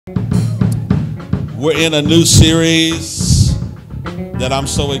We're in a new series that I'm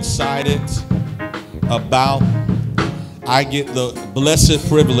so excited about. I get the blessed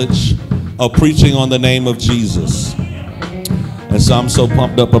privilege of preaching on the name of Jesus. And so I'm so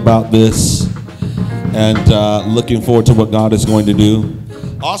pumped up about this and looking forward to what God is going to do.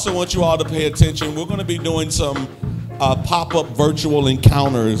 I also want you all to pay attention. We're going to be doing some pop-up virtual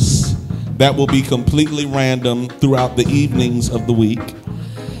encounters that will be completely random throughout the evenings of the week.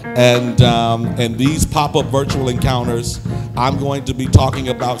 And these pop-up virtual encounters, I'm going to be talking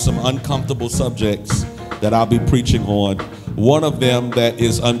about some uncomfortable subjects that I'll be preaching on. One of them that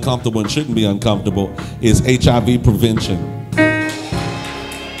is uncomfortable and shouldn't be uncomfortable is HIV prevention.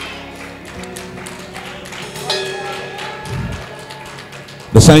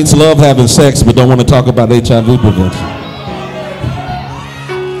 The saints love having sex but don't want to talk about HIV prevention.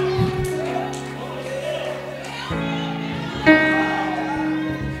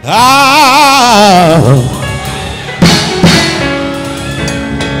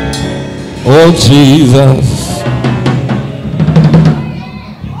 Oh, Jesus.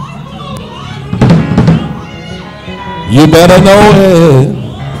 You better know it.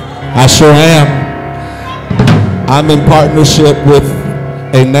 I sure am. I'm in partnership with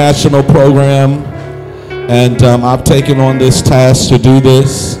a national program, and I've taken on this task to do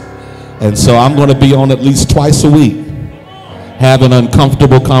this. And so I'm going to be on at least twice a week having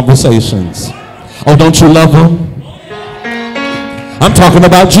uncomfortable conversations. Oh, don't you love him? I'm talking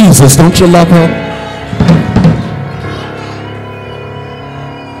about Jesus. Don't you love him?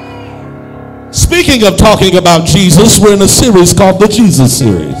 Speaking of talking about Jesus, we're in a series called the Jesus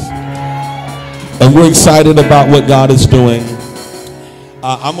Series. And we're excited about what God is doing.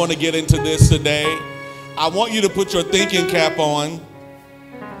 I'm going to get into this today. I want you to put your thinking cap on.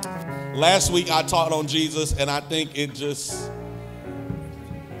 Last week I taught on Jesus, and I think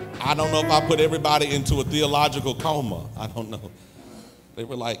I don't know if I put everybody into a theological coma. I don't know. They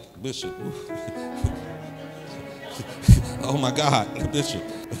were like, Bishop. Oh my God, Bishop.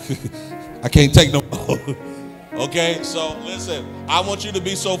 I can't take no more. Okay, so listen, I want you to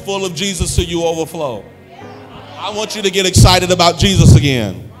be so full of Jesus till you overflow. I want you to get excited about Jesus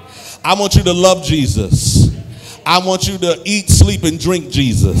again. I want you to love Jesus. I want you to eat, sleep, and drink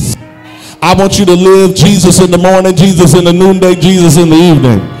Jesus. I want you to live Jesus in the morning, Jesus in the noonday, Jesus in the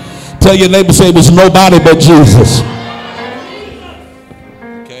evening. Tell your neighbor, say, there's nobody but Jesus.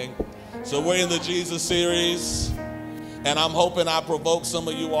 Okay, so we're in the Jesus series, and I'm hoping I provoke some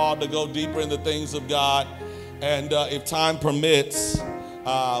of you all to go deeper in the things of God. And if time permits,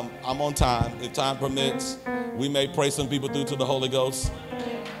 I'm on time. If time permits, we may pray some people through to the Holy Ghost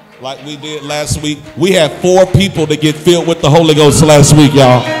like we did last week. We had 4 people to get filled with the Holy Ghost last week,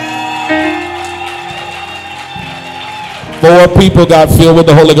 y'all. 4 people got filled with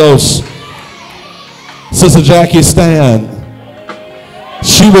the Holy Ghost. Sister Jackie Stan,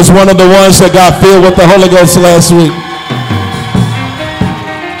 she was one of the ones that got filled with the Holy Ghost last week.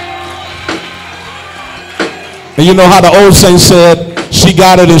 And you know how the old saint said, she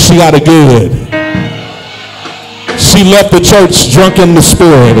got it and she got it good. She left the church drunk in the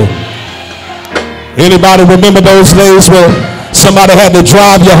spirit. Anybody remember those days where somebody had to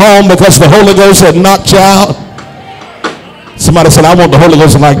drive you home because the Holy Ghost had knocked you out? Somebody said, I want the Holy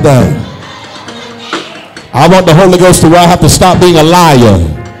Ghost like that. I want the Holy Ghost to where I have to stop being a liar.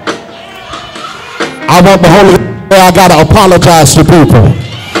 I want the Holy Ghost where I got to apologize to people.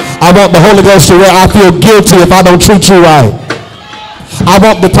 I want the Holy Ghost to where I feel guilty if I don't treat you right. I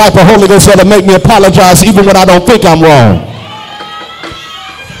want the type of Holy Ghost that'll make me apologize even when I don't think I'm wrong.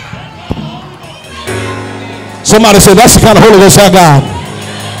 Somebody said, that's the kind of Holy Ghost I got.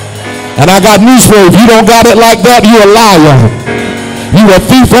 And I got news for you. If you don't got it like that, you're a liar. You're a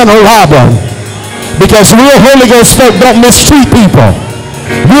thief and a robber. Because real Holy Ghost folk don't mistreat people.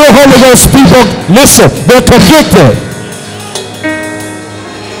 Real Holy Ghost people, listen, they're convicted.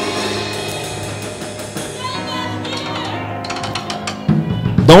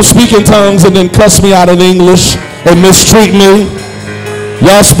 Don't speak in tongues and then cuss me out in English and mistreat me.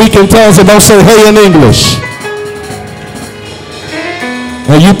 Y'all speak in tongues and don't say hey in English.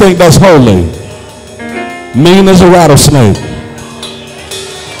 And you think that's holy. Mean as a rattlesnake.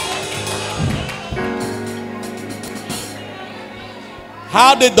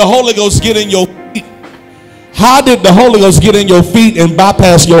 How did the Holy Ghost get in your feet? How did the Holy Ghost get in your feet and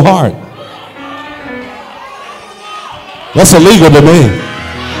bypass your heart? That's illegal to me.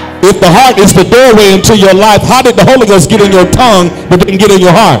 If the heart is the doorway into your life, how did the Holy Ghost get in your tongue but didn't get in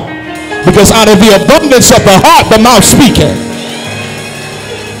your heart? Because out of the abundance of the heart, the mouth speaketh.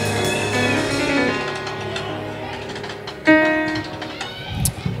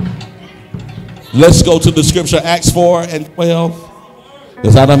 Let's go to the scripture, Acts 4 and 12.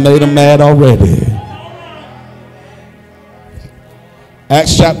 Because I done made them mad already.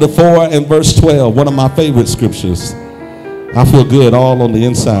 Acts chapter 4 and verse 12. One of my favorite scriptures. I feel good all on the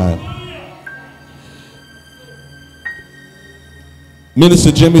inside.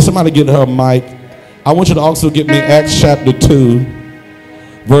 Minister Jimmy, somebody get her a mic. I want you to also get me Acts chapter 2,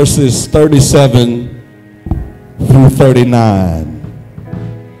 verses 37 through 39.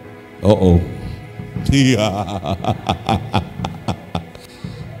 Uh-oh.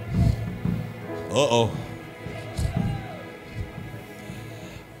 Uh-oh.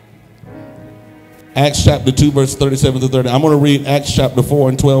 Acts chapter 2, verse 37 to 30. I'm going to read Acts chapter 4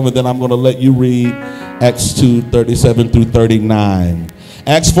 and 12, and then I'm going to let you read Acts 2, 37 through 39.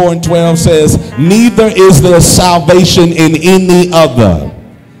 Acts 4 and 12 says, neither is there salvation in any other.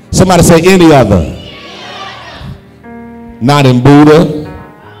 Somebody say any other. Not in Buddha.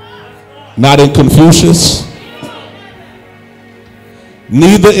 Not in Confucius.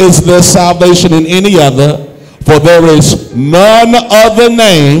 Neither is there salvation in any other, for there is none other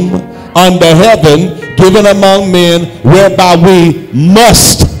name under heaven given among men whereby we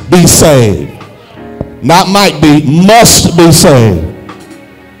must be saved. Not might be, must be saved.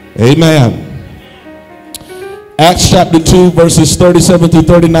 Amen. Acts chapter 2, verses 37 through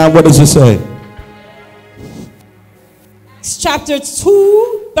 39. What does it say? Acts chapter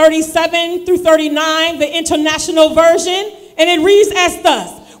 2, 37 through 39, the International Version. And it reads as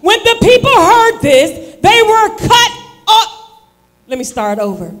thus. When the people heard this, they were cut up. Let me start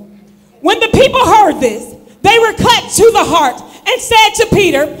over. When the people heard this, they were cut to the heart and said to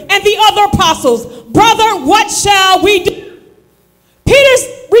Peter and the other apostles, brother, what shall we do?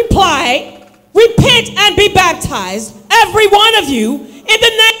 Peter replied, repent and be baptized, every one of you, in the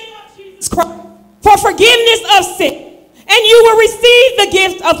name of Jesus Christ, for forgiveness of sin, and you will receive the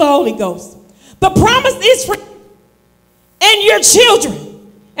gift of the Holy Ghost. The promise is for you and your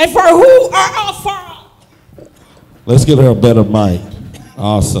children, and for who are far off. Let's get her a better mic.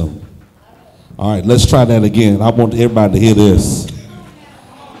 Awesome. All right, let's try that again. I want everybody to hear this.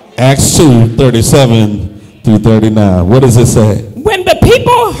 Acts 2, 37 through 39. What does it say? When the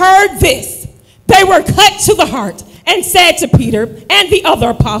people heard this, they were cut to the heart and said to Peter and the other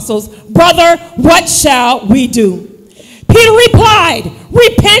apostles, brother, what shall we do? Peter replied,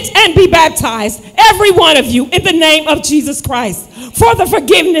 repent and be baptized, every one of you, in the name of Jesus Christ, for the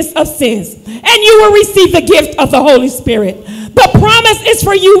forgiveness of sins, and you will receive the gift of the Holy Spirit. The promise is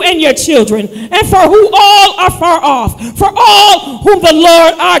for you and your children, and for who all are far off, for all whom the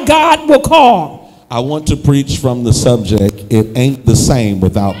Lord our God will call. I want to preach from the subject, it ain't the same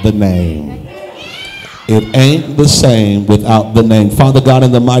without the name. It ain't the same without the name. Father God,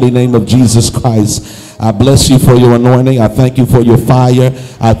 in the mighty name of Jesus Christ, I bless you for your anointing. I thank you for your fire.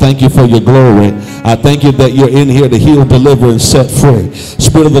 I thank you for your glory. I thank you that you're in here to heal, deliver, and set free.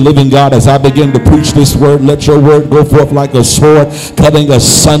 Spirit of the living God, as I begin to preach this word, let your word go forth like a sword, cutting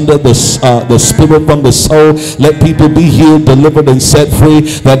asunder the spirit from the soul. Let people be healed, delivered, and set free,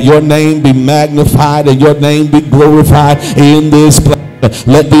 that your name be magnified and your name be glorified in this place.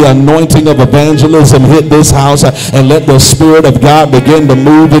 Let the anointing of evangelism hit this house, and let the Spirit of God begin to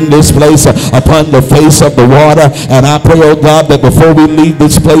move in this place upon the face of the water. And I pray, oh God, that before we leave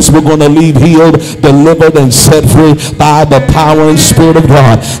this place, we're going to leave healed, delivered, and set free by the power and Spirit of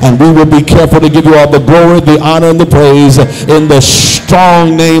God. And we will be careful to give you all the glory, the honor, and the praise in the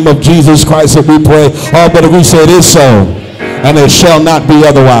strong name of Jesus Christ that we pray. All but we say it is so, and it shall not be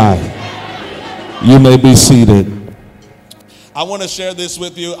otherwise. You may be seated. I want to share this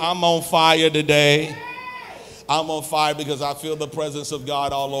with you. I'm on fire today. I'm on fire because I feel the presence of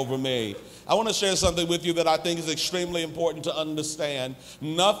God all over me. I want to share something with you that I think is extremely important to understand.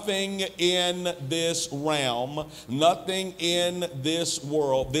 Nothing in this realm, nothing in this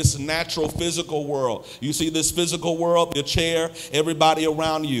world, this natural physical world. You see this physical world, your chair, everybody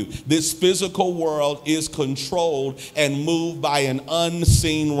around you. This physical world is controlled and moved by an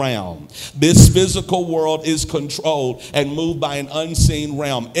unseen realm. This physical world is controlled and moved by an unseen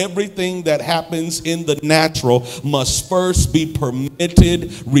realm. Everything that happens in the natural must first be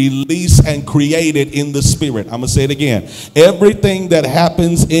permitted, released, and created in the spirit. I'm going to say it again. Everything that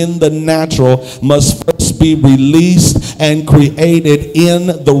happens in the natural must first be released and created in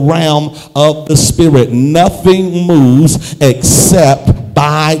the realm of the spirit. Nothing moves except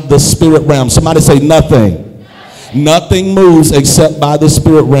by the spirit realm. Somebody say nothing. Nothing moves except by the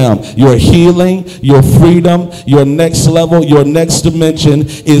spirit realm. Your healing, your freedom, your next level, your next dimension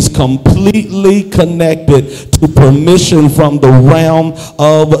is completely connected to permission from the realm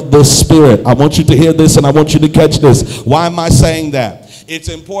of the spirit. I want you to hear this and I want you to catch this. Why am I saying that? It's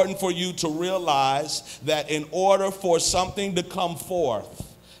important for you to realize that in order for something to come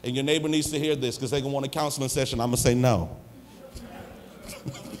forth, and your neighbor needs to hear this because they're going to want a counseling session, I'm going to say no.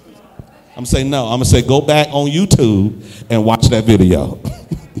 I'm going to say no. I'm going to say go back on YouTube and watch that video.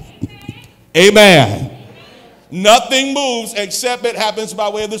 Amen. Nothing moves except it happens by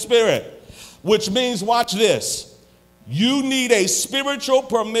way of the Spirit, which means, watch this, you need a spiritual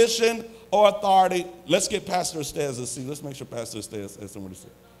permission or authority. Let's get Pastor Estes to see. Let's make sure Pastor Estes has somewhere to say.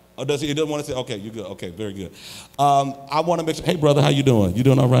 Oh, does he? He doesn't want to say? Okay, you're good. Okay, very good. I want to make sure. Hey, brother, how you doing? You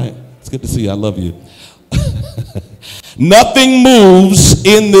doing all right? It's good to see you. I love you. Nothing moves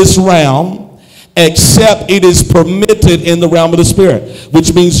in this realm except it is permitted in the realm of the Spirit,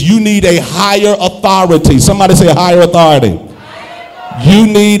 which means you need a higher authority. Somebody say a higher authority. You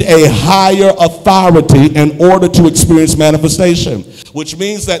need a higher authority in order to experience manifestation, which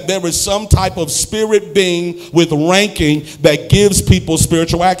means that there is some type of spirit being with ranking that gives people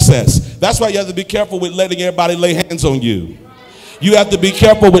spiritual access. That's why you have to be careful with letting everybody lay hands on you. You have to be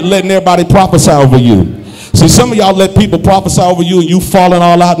careful with letting everybody prophesy over you. See, some of y'all let people prophesy over you and you falling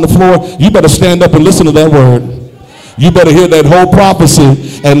all out on the floor. You better stand up and listen to that word. You better hear that whole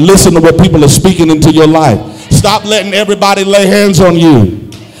prophecy and listen to what people are speaking into your life. Stop letting everybody lay hands on you.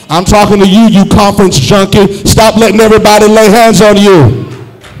 I'm talking to you, you conference junkie. Stop letting everybody lay hands on you.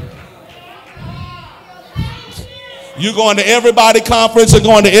 You're going to everybody conference and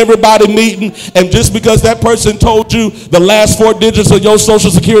going to everybody meeting, and just because that person told you the last 4 digits of your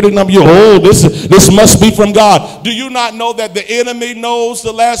social security number, this must be from God. Do you not know that the enemy knows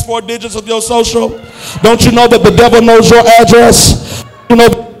the last 4 digits of your social? Don't you know that the devil knows your address? You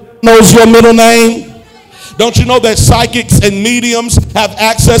know, knows your middle name? Don't you know that psychics and mediums have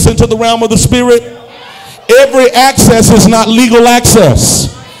access into the realm of the Spirit? Every access is not legal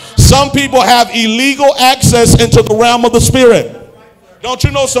access. Some people have illegal access into the realm of the Spirit. Don't you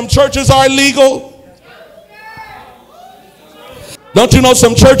know some churches are illegal? Don't you know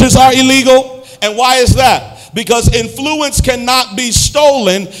some churches are illegal? And why is that? Because influence cannot be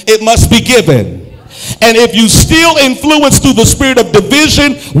stolen, it must be given. And if you steal influence through the spirit of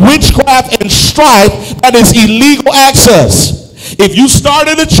division, witchcraft, and strife, that is illegal access. If you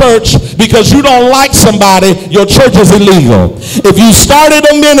started a church because you don't like somebody, your church is illegal. If you started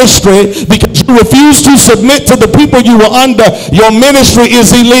a ministry because you refuse to submit to the people you were under, your ministry is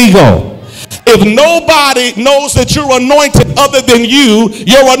illegal. If nobody knows that you're anointed other than you,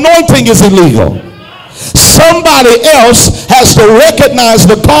 your anointing is illegal. Somebody else has to recognize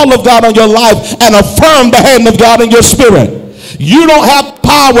the call of God on your life and affirm the hand of God in your spirit. You don't have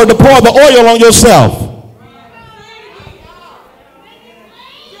power to pour the oil on yourself.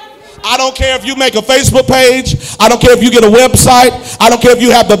 I don't care if you make a Facebook page. I don't care if you get a website. I don't care if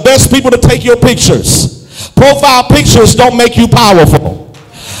you have the best people to take your pictures. Profile pictures don't make you powerful.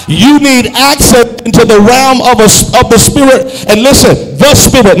 You need access into the realm of the Spirit. And listen, the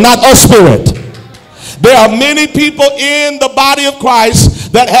Spirit, not a spirit. There are many people in the body of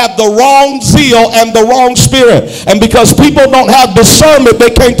Christ that have the wrong zeal and the wrong spirit. And because people don't have discernment,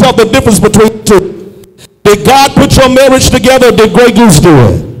 they can't tell the difference between the two. Did God put your marriage together, or did Grey Goose do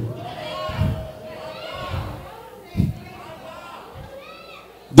it?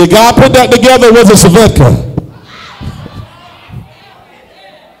 Did God put that together, or was it Savetka?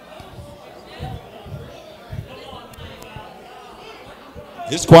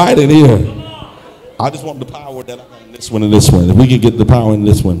 It's quiet in here. I just want the power that I got in this one and this one. If we can get the power in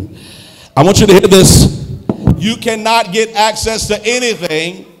this one. I want you to hear this. You cannot get access to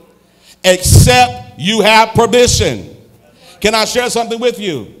anything except you have permission. Can I share something with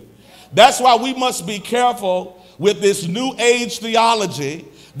you? That's why we must be careful with this new age theology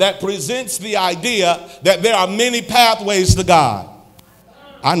that presents the idea that there are many pathways to God.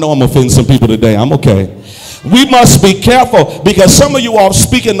 I know I'm offending some people today. I'm okay. We must be careful because some of you all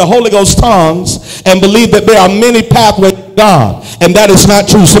speak in the Holy Ghost tongues and believe that there are many pathways to God. And that is not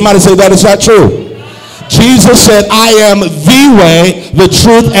true. Somebody say that is not true. Jesus said, I am the way, the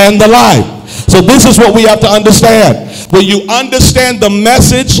truth, and the life. So this is what we have to understand. When you understand the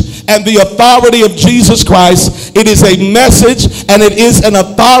message and the authority of Jesus Christ, it is a message and it is an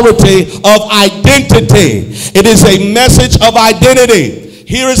authority of identity. It is a message of identity.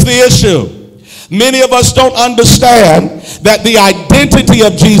 Here is the issue. Many of us don't understand that the identity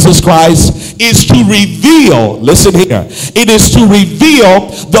of Jesus Christ is to reveal, listen here, it is to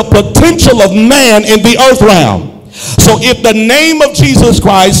reveal the potential of man in the earth realm. So if the name of Jesus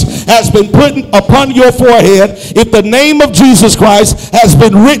Christ has been put upon your forehead, if the name of Jesus Christ has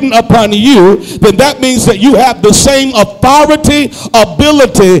been written upon you, then that means that you have the same authority,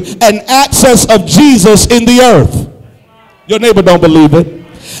 ability, and access of Jesus in the earth. Your neighbor don't believe it.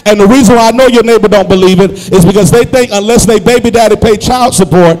 And the reason why I know your neighbor don't believe it is because they think unless they baby daddy pay child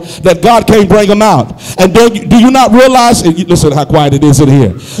support that God can't bring them out. And do you not realize, listen how quiet it is in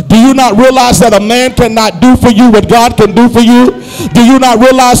here. Do you not realize that a man cannot do for you what God can do for you? Do you not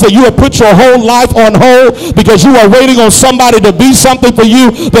realize that you have put your whole life on hold because you are waiting on somebody to be something for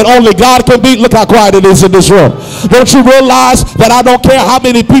you that only God can be? Look how quiet it is in this room. Don't you realize that I don't care how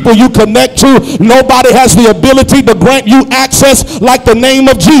many people you connect to, nobody has the ability to grant you access like the name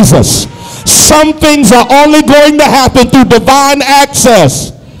of Jesus. Some things are only going to happen through divine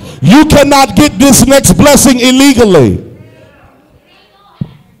access. You cannot get this next blessing illegally.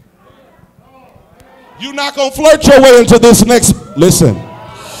 You're not going to flirt your way into this next, listen.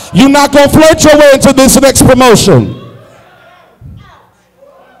 You're not going to flirt your way into this next promotion.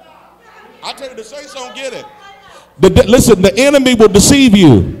 I tell you, the saints don't get it. Listen, the enemy will deceive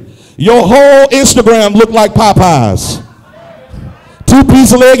you. Your whole Instagram look like Powerhouse.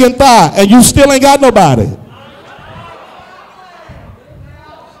 2-piece leg and thigh, and you still ain't got nobody.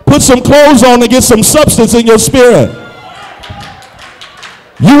 Put some clothes on and get some substance in your spirit.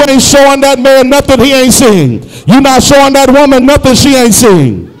 You ain't showing that man nothing he ain't seen. You not showing that woman nothing she ain't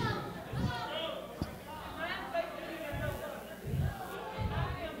seen.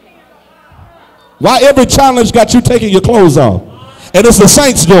 Why every challenge got you taking your clothes off? And it's the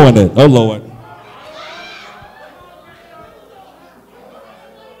saints doing it. Oh, Lord.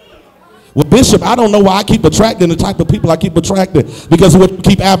 Well, Bishop, I don't know why I keep attracting the type of people I keep attracting, because of what you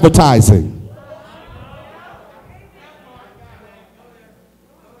keep advertising.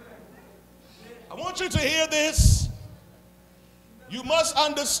 I want you to hear this. You must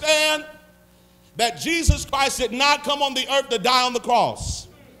understand that Jesus Christ did not come on the earth to die on the cross.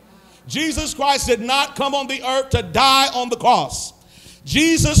 Jesus Christ did not come on the earth to die on the cross.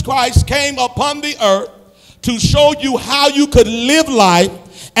 Jesus Christ came upon the earth to show you how you could live life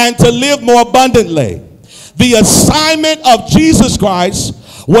and to live more abundantly. The assignment of Jesus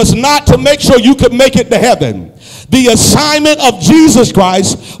Christ was not to make sure you could make it to heaven. The assignment of Jesus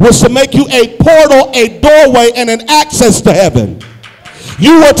Christ was to make you a portal, a doorway, and an access to heaven.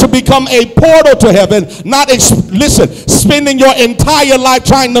 You were to become a portal to heaven, not, listen, spending your entire life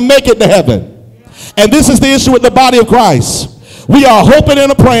trying to make it to heaven. And this is the issue with the body of Christ. We are hoping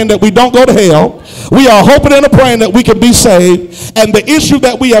and praying that we don't go to hell. We are hoping and praying that we can be saved. And the issue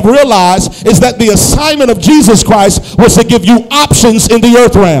that we have realized is that the assignment of Jesus Christ was to give you options in the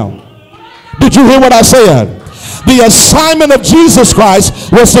earth realm. Did you hear what I said? The assignment of Jesus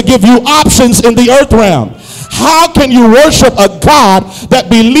Christ was to give you options in the earth realm. How can you worship a God that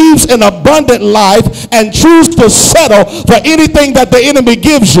believes in abundant life and choose to settle for anything that the enemy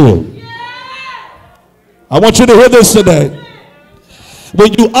gives you? I want you to hear this today.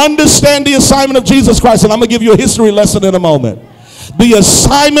 When you understand the assignment of Jesus Christ, and I'm going to give you a history lesson in a moment. The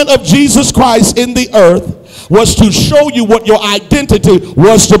assignment of Jesus Christ in the earth was to show you what your identity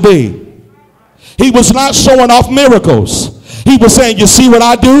was to be. He was not showing off miracles. He was saying, you see what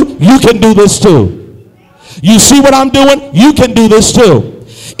I do? You can do this too. You see what I'm doing? You can do this too.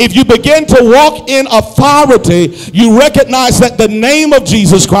 If you begin to walk in authority, you recognize that the name of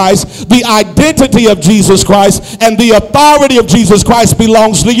Jesus Christ, the identity of Jesus Christ, and the authority of Jesus Christ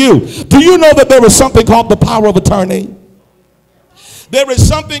belongs to you. Do you know that there is something called the power of attorney? There is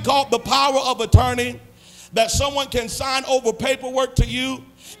something called the power of attorney, that someone can sign over paperwork to you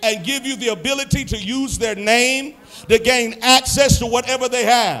and give you the ability to use their name to gain access to whatever they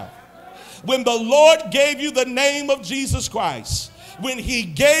have. When the Lord gave you the name of Jesus Christ, when he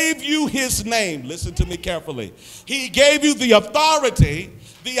gave you his name, listen to me carefully, he gave you the authority,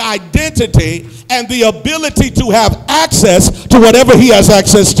 the identity, and the ability to have access to whatever he has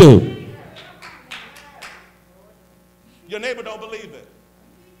access to. Your neighbor don't believe it.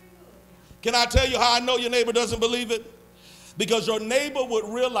 Can I tell you how I know your neighbor doesn't believe it? Because your neighbor would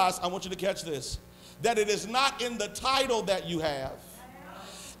realize, I want you to catch this, that it is not in the title that you have.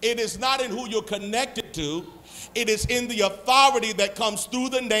 It is not in who you're connected to. It is in the authority that comes through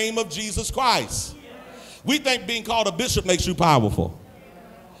the name of Jesus Christ. We think being called a bishop makes you powerful.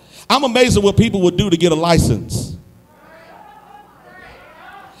 I'm amazed at what people would do to get a license.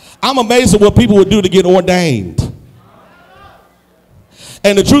 I'm amazed at what people would do to get ordained.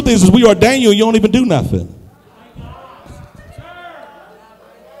 And the truth is we ordain you and you don't even do nothing.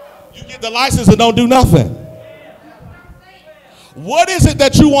 You get the license and don't do nothing. What is it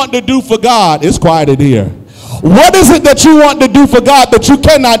that you want to do for God? It's quiet in here. What is it that you want to do for God that you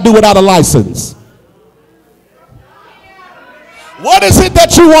cannot do without a license? What is it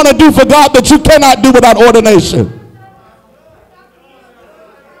that you want to do for God that you cannot do without ordination?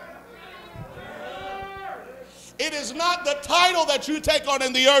 It is not the title that you take on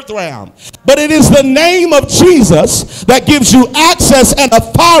in the earth realm, but it is the name of Jesus that gives you access and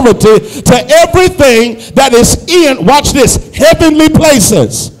authority to everything that is in, watch this, heavenly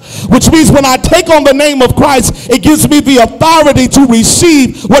places. Which means when I take on the name of Christ, it gives me the authority to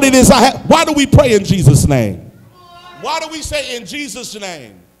receive what it is I have. Why do we pray in Jesus' name? Why do we say in Jesus'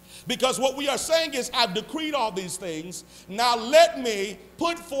 name? Because what we are saying is, I've decreed all these things. Now let me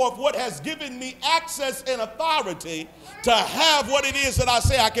put forth what has given me access and authority to have what it is that I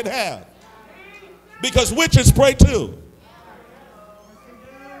say I can have. Because witches pray too.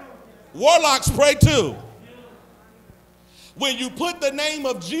 Warlocks pray too. When you put the name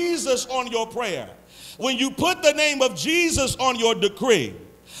of Jesus on your prayer, when you put the name of Jesus on your decree,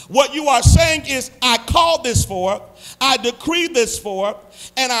 what you are saying is, I call this forth, I decree this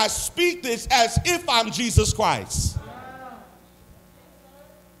forth, and I speak this as if I'm Jesus Christ.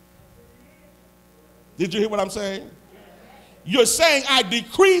 Did you hear what I'm saying? You're saying, I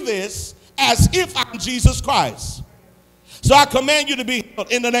decree this as if I'm Jesus Christ. So I command you to be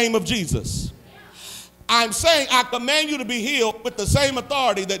healed in the name of Jesus. I'm saying I command you to be healed with the same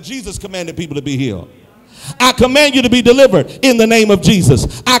authority that Jesus commanded people to be healed. I command you to be delivered in the name of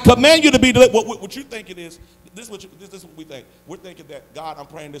Jesus. I command you to be delivered. What you think it is, this is what we think. We're thinking that, God, I'm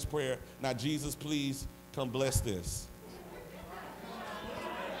praying this prayer. Now, Jesus, please come bless this.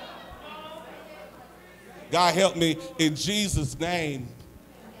 God, help me in Jesus' name.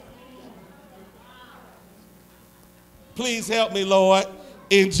 Please help me, Lord,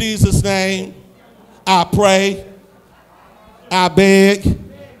 in Jesus' name. I pray, I beg,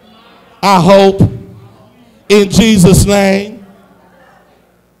 I hope, in Jesus' name.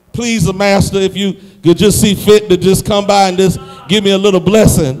 Please, the Master, if you could just see fit to just come by and just give me a little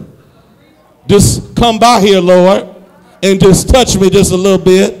blessing. Just come by here, Lord, and just touch me just a little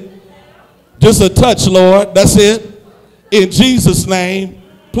bit. Just a touch, Lord. That's it. In Jesus' name,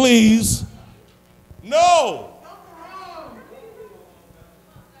 please. No.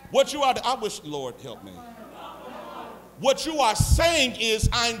 What you are, I wish, Lord, help me. What you are saying is,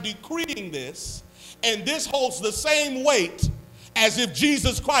 I'm decreeing this, and this holds the same weight as if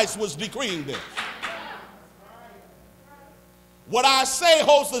Jesus Christ was decreeing this. What I say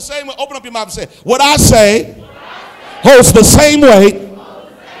holds the same weight. Open up your mouth and say, what I say holds the same weight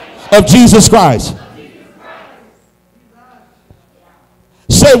of Jesus Christ.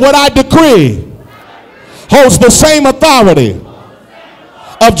 Say, what I decree holds the same authority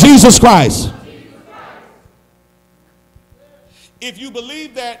of Jesus Christ. If you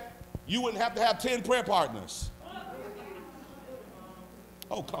believe that, you wouldn't have to have 10 prayer partners.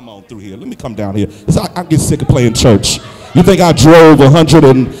 Oh, come on through here. Let me come down here. I get sick of playing church. You think I drove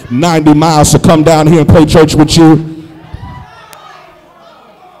 190 miles to come down here and play church with you?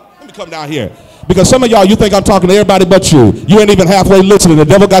 Let me come down here. Because some of y'all, you think I'm talking to everybody but you. You ain't even halfway listening. The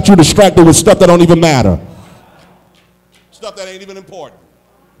devil got you distracted with stuff that don't even matter. Stuff that ain't even important.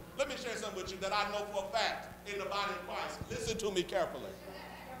 Let me share something with you that I know for a fact in the body of Christ. Listen to me carefully.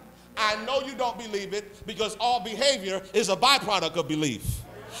 I know you don't believe it because all behavior is a byproduct of belief.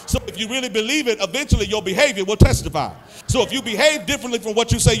 So if you really believe it, eventually your behavior will testify. So if you behave differently from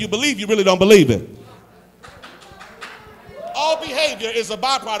what you say you believe, you really don't believe it. All behavior is a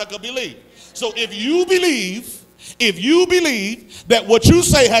byproduct of belief. So if you believe that what you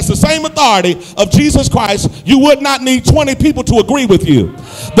say has the same authority of Jesus Christ, you would not need 20 people to agree with you.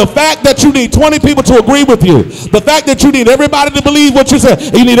 The fact that you need 20 people to agree with you, the fact that you need everybody to believe what you say,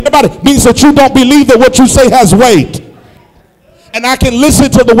 you need everybody, means that you don't believe that what you say has weight. And I can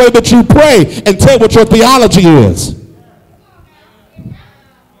listen to the way that you pray and tell what your theology is.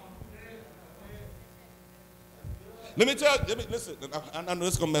 Listen, I know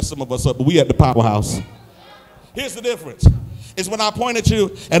this is going to mess some of us up, but we at the Powerhouse. Here's the difference. It's when I point at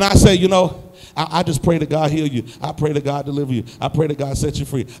you and I say, you know, I just pray that God heal you. I pray that God deliver you. I pray that God set you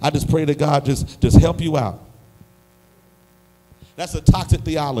free. I just pray that God just help you out. That's a toxic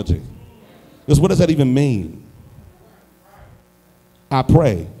theology. Because what does that even mean? I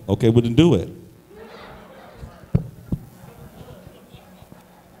pray. Okay, well then do it.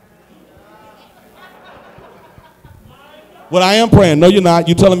 Well, I am praying. No, you're not.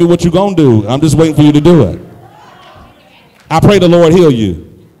 You're telling me what you're going to do. I'm just waiting for you to do it. I pray the Lord heal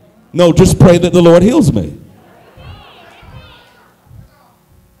you. No, just pray that the Lord heals me.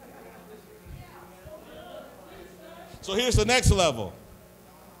 So here's the next level.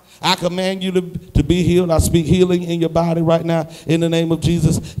 I command you to be healed. I speak healing in your body right now in the name of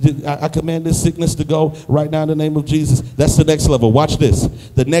Jesus. I command this sickness to go right now in the name of Jesus. That's the next level. Watch this.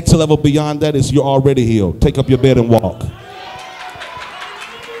 The next level beyond that is you're already healed. Take up your bed and walk.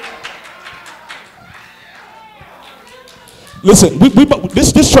 Listen,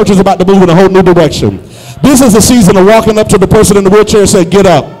 this church is about to move in a whole new direction. This is the season of walking up to the person in the wheelchair and say, get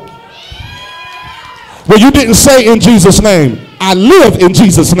up. Well, you didn't say in Jesus' name. I live in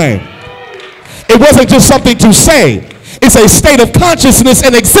Jesus' name. It wasn't just something to say. It's a state of consciousness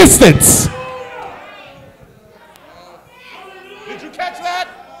and existence. Did you catch that?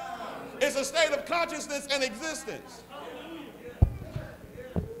 It's a state of consciousness and existence.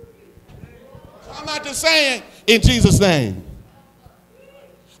 So I'm not just saying in Jesus' name.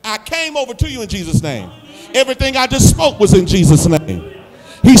 I came over to you in Jesus' name. Everything I just spoke was in Jesus' name.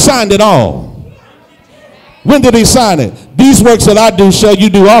 He signed it all. When did he sign it? These works that I do shall you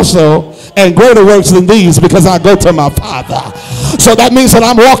do also, and greater works than these, because I go to my Father. So that means that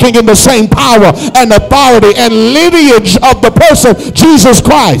I'm walking in the same power and authority and lineage of the person, Jesus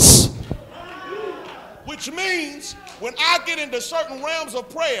Christ. Which means when I get into certain realms of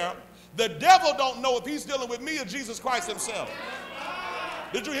prayer, the devil don't know if he's dealing with me or Jesus Christ himself.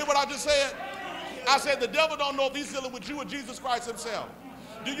 Did you hear what I just said? I said the devil don't know if he's dealing with you or Jesus Christ himself.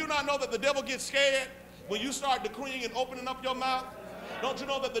 Do you not know that the devil gets scared when you start decreeing and opening up your mouth? Don't you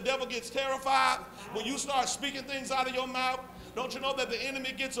know that the devil gets terrified when you start speaking things out of your mouth? Don't you know that the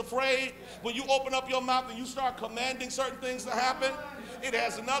enemy gets afraid when you open up your mouth and you start commanding certain things to happen? It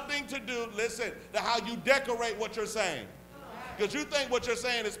has nothing to do, listen, to how you decorate what you're saying. Because you think what you're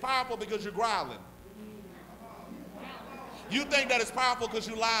saying is powerful because you're growling. You think that it's powerful because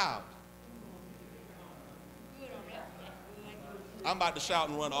you're loud. I'm about to shout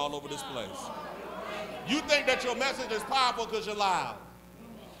and run all over this place. You think that your message is powerful because you're loud.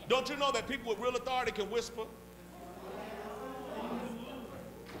 Don't you know that people with real authority can whisper?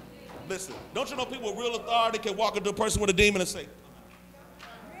 Listen, don't you know people with real authority can walk into a person with a demon and say,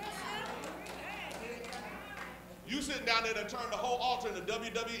 you sitting down there to turn the whole altar into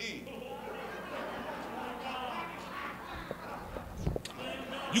WWE.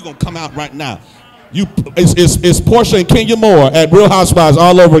 You're going to come out right now. It's Portia and Kenya Moore at Real Housewives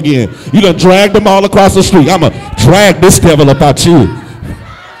all over again. You done dragged them all across the street. I'm going to drag this devil about you.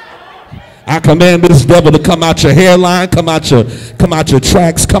 I command this devil to come out your hairline, come out your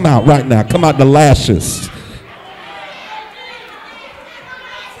tracks, come out right now. Come out the lashes.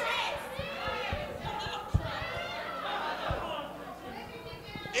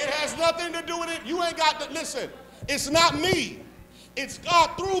 It has nothing to do with it. You ain't got to listen. It's not me. It's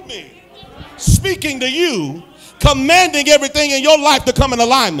God through me, speaking to you, commanding everything in your life to come in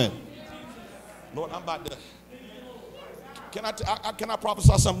alignment. Lord, I'm about to, can I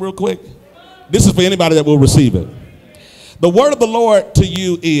prophesy something real quick? This is for anybody that will receive it. The word of the Lord to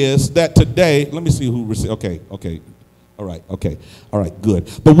you is that today, let me see who received, okay. All right, good.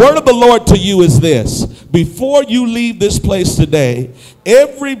 The word of the Lord to you is this. Before you leave this place today,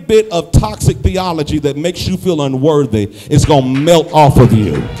 every bit of toxic theology that makes you feel unworthy is going to melt off of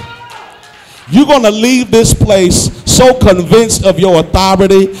you. You're going to leave this place so convinced of your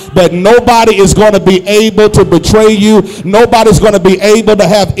authority that nobody is going to be able to betray you. Nobody's going to be able to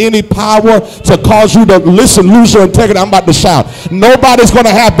have any power to cause you to lose your integrity. I'm about to shout. Nobody's going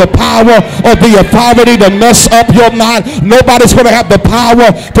to have the power or the authority to mess up your mind. Nobody's going to have the power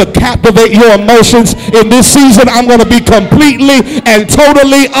to captivate your emotions. In this season, I'm going to be completely and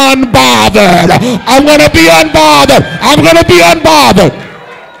totally unbothered. I'm going to be unbothered. I'm going to be unbothered.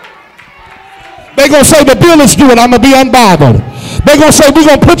 They're going to say the bill is due and I'm going to be unbothered. They're going to say we're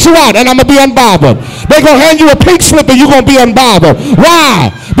going to put you out and I'm going to be unbothered. They're going to hand you a pink slip and you're going to be unbothered.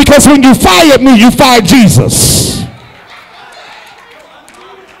 Why? Because when you fired me, you fired Jesus.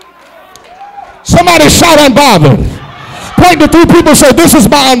 Somebody shout unbothered. Point to three people and say, this is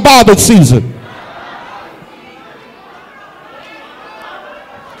my unbothered season.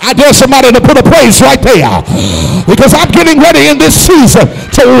 I dare somebody to put a praise right there, because I'm getting ready in this season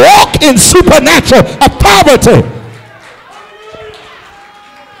to walk in supernatural authority.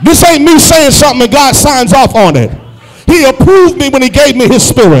 This ain't me saying something and God signs off on it. He approved me when he gave me his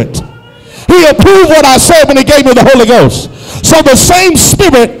spirit. He approved what I said when he gave me the Holy Ghost. So the same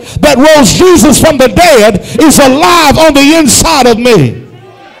spirit that rose Jesus from the dead is alive on the inside of me.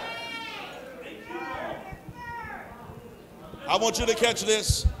 I want you to catch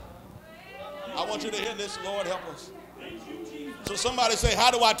this. I want you to hear this. Lord, help us. So somebody say,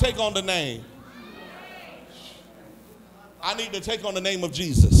 how do I take on the name? I need to take on the name of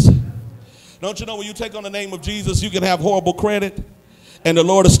Jesus. Don't you know when you take on the name of Jesus, you can have horrible credit and the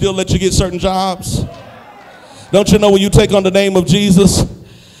Lord will still let you get certain jobs? Don't you know when you take on the name of Jesus,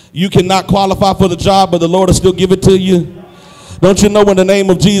 you cannot qualify for the job, but the Lord will still give it to you? Don't you know when the name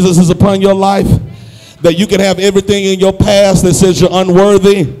of Jesus is upon your life, that you can have everything in your past that says you're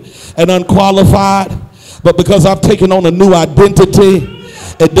unworthy and unqualified, But because I've taken on a new identity,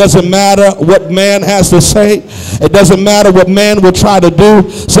 it doesn't matter what man has to say. It doesn't matter what man will try to do.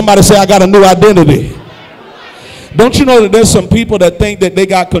 Somebody say, I got a new identity. Don't you know that there's some people that think that they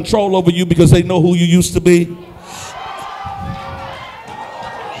got control over you because they know who you used to be?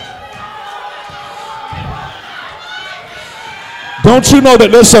 Don't you know that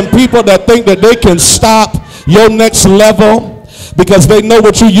there's some people that think that they can stop your next level because they know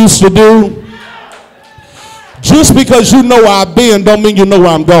what you used to do? Just because you know where I've been don't mean you know where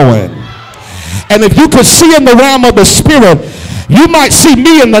I'm going. And if you could see in the realm of the spirit, you might see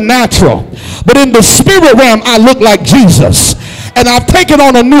me in the natural. But in the spirit realm, I look like Jesus. And I've taken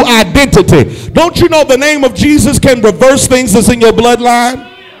on a new identity. Don't you know the name of Jesus can reverse things that's in your bloodline?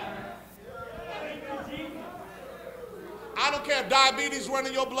 I don't care if diabetes runs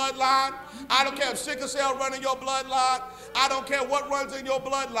in your bloodline. I don't care if sickle cell runs in your bloodline. I don't care what runs in your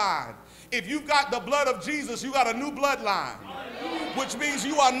bloodline. If you've got the blood of Jesus, you got a new bloodline. Which means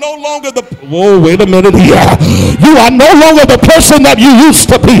you are no longer the... Whoa, wait a minute here. You are no longer the person that you used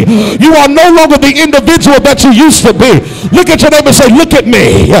to be. You are no longer the individual that you used to be. Look at your neighbor and say, look at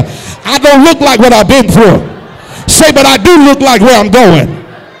me. I don't look like what I've been through. Say, but I do look like where I'm going.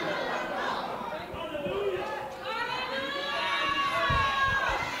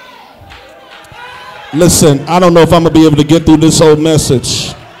 Listen, I don't know if I'm going to be able to get through this whole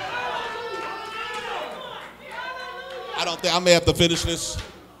message. I may have to finish this.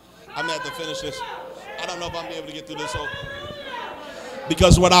 I don't know if I'm able to get through this whole.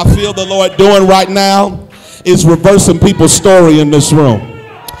 Because what I feel the Lord doing right now is reversing people's story in this room.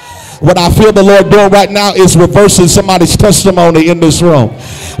 What I feel the Lord doing right now is reversing somebody's testimony in this room.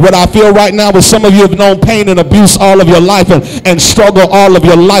 What I feel right now is some of you have known pain and abuse all of your life and struggle all of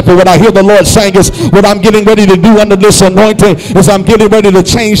your life. But what I hear the Lord saying is what I'm getting ready to do under this anointing is I'm getting ready to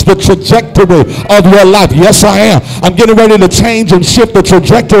change the trajectory of your life. Yes, I am. I'm getting ready to change and shift the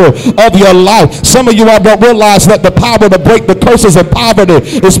trajectory of your life. Some of you all don't realize that the power to break the curses of poverty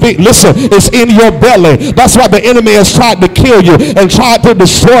is it's in your belly. That's why the enemy has tried to kill you and tried to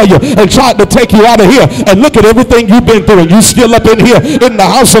destroy you and tried to take you out of here. And look at everything you've been through, and you still up in here in the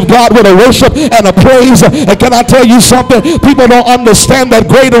house of God with a worship and a praise. And can I tell you something? People don't understand that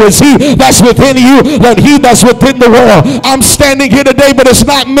greater is he that's within you than he that's within the world. I'm standing here today, but it's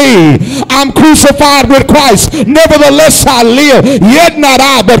not me. I'm crucified with Christ. Nevertheless I live, yet not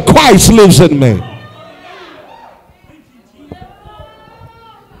I, but Christ lives in me.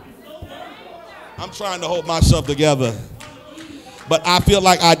 I'm trying to hold myself together. But I feel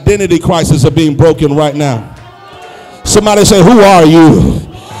like identity crises are being broken right now. Somebody say, who are you?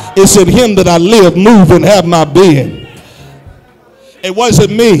 It's in him that I live, move, and have my being. It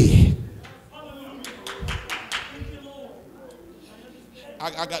wasn't me.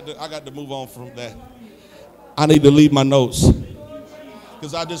 I got to move on from that. I need to leave my notes.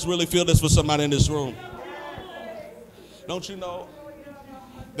 Because I just really feel this for somebody in this room. Don't you know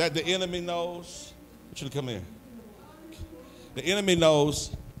that the enemy knows? I want you to come here. The enemy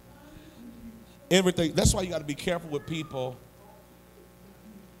knows everything. That's why you got to be careful with people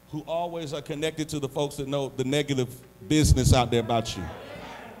who always are connected to the folks that know the negative business out there about you.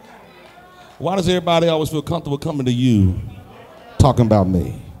 Why does everybody always feel comfortable coming to you talking about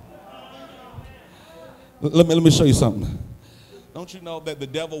me? Let me show you something. Don't you know that the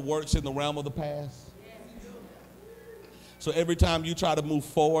devil works in the realm of the past? So every time you try to move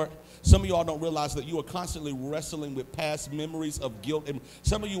forward, some of you all don't realize that you are constantly wrestling with past memories of guilt. And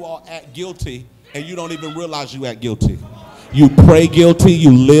some of you all act guilty and you don't even realize you act guilty. You pray guilty,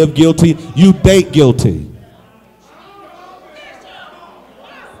 you live guilty, you date guilty.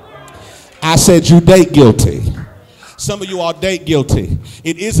 I said you date guilty. Some of you all date guilty.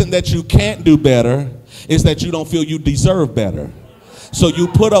 It isn't that you can't do better, it's that you don't feel you deserve better. So you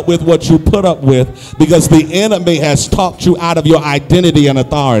put up with what you put up with because the enemy has talked you out of your identity and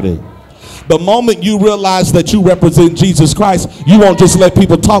authority. The moment you realize that you represent Jesus Christ, you won't just let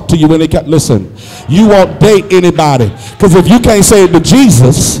people talk to you and they can't listen. You won't date anybody. Because if you can't say it to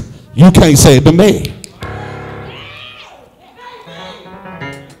Jesus, you can't say it to me.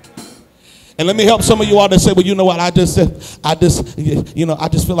 And let me help some of you all that say, well, you know what, I just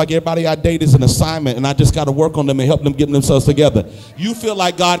feel like everybody I date is an assignment and I just got to work on them and help them get themselves together. You feel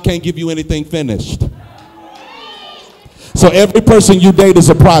like God can't give you anything finished. So every person you date is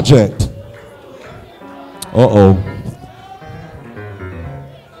a project. Uh-oh.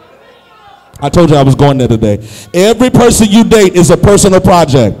 I told you I was going there today. Every person you date is a personal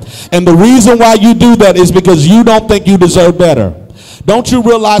project. And the reason why you do that is because you don't think you deserve better. Don't you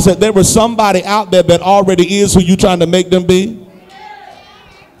realize that there was somebody out there that already is who you're trying to make them be?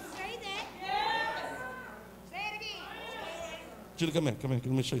 Julie, come in. Let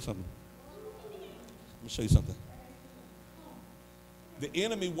me show you something. The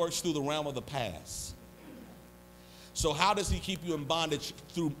enemy works through the realm of the past. So how does he keep you in bondage?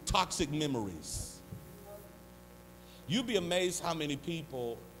 Through toxic memories. You'd be amazed how many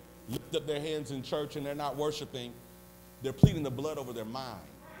people lift up their hands in church and they're not worshiping. They're pleading the blood over their mind.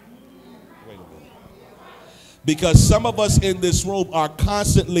 Wait a minute. Because some of us in this room are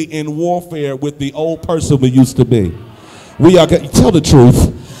constantly in warfare with the old person we used to be. We are, tell the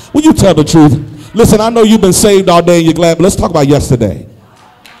truth. Will you tell the truth? Listen, I know you've been saved all day and you're glad, but let's talk about yesterday.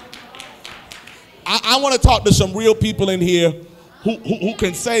 I want to talk to some real people in here who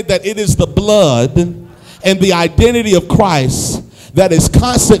can say that it is the blood and the identity of Christ that is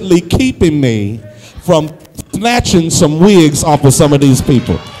constantly keeping me from snatching some wigs off of some of these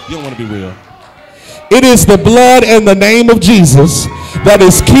people. You don't want to be real. It is the blood and the name of Jesus that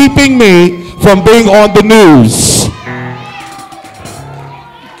is keeping me from being on the news.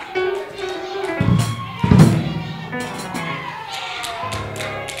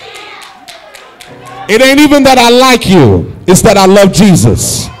 It ain't even that I like you. It's that I love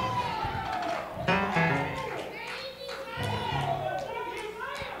Jesus.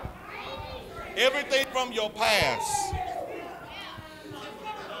 Everything from your past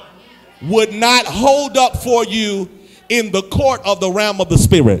would not hold up for you in the court of the realm of the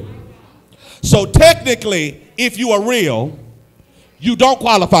spirit. So technically, if you are real, you don't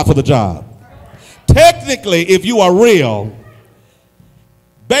qualify for the job. Technically, if you are real,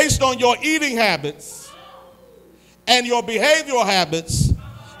 based on your eating habits and your behavioral habits,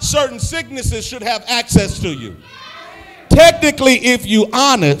 certain sicknesses should have access to you. Technically, if you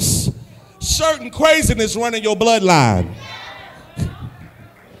honest, certain craziness running your bloodline.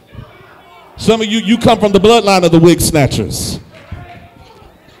 Some of you come from the bloodline of the wig snatchers.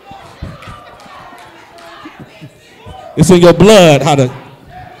 It's in your blood how to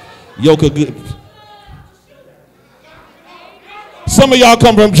yoke a good. Some of y'all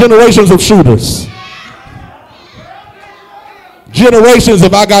come from generations of shooters. Generations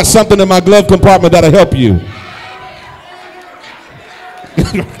of I got something in my glove compartment that'll help you.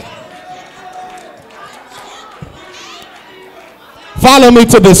 Follow me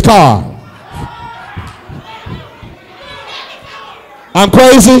to this car. I'm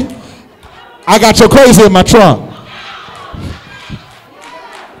crazy. I got your crazy in my trunk.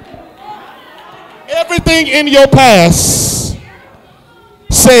 Everything in your past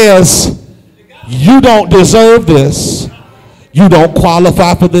says you don't deserve this, you don't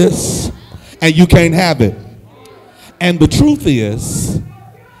qualify for this, and you can't have it. And the truth is,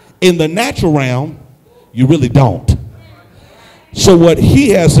 in the natural realm, you really don't. So what he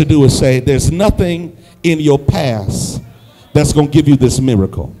has to do is say, there's nothing in your past that's going to give you this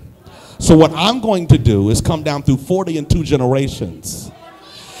miracle. So what I'm going to do is come down through 42 generations.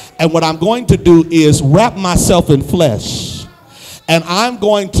 And what I'm going to do is wrap myself in flesh. And I'm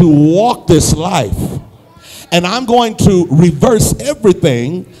going to walk this life. And I'm going to reverse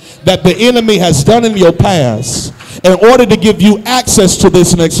everything that the enemy has done in your past in order to give you access to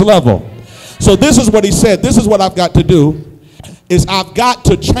this next level. So this is what he said. This is what I've got to do. Is I've got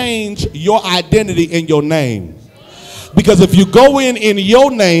to change your identity in your name. Because if you go in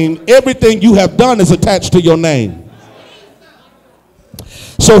your name, everything you have done is attached to your name.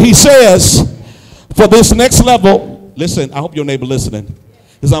 So he says, for this next level, listen, I hope your neighbor listening,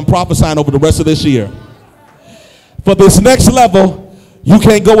 because I'm prophesying over the rest of this year. For this next level, you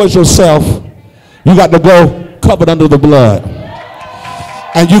can't go as yourself. You got to go covered under the blood.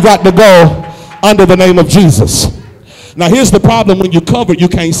 And you got to go under the name of Jesus. Now here's the problem: when you cover, you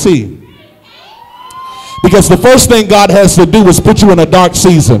can't see. Because the first thing God has to do is put you in a dark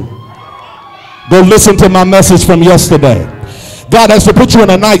season. Go listen to my message from yesterday. God has to put you in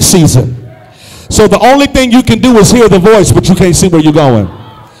a night season. So the only thing you can do is hear the voice, but you can't see where you're going.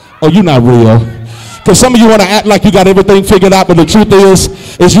 Oh, you're not real. Because some of you want to act like you got everything figured out, but the truth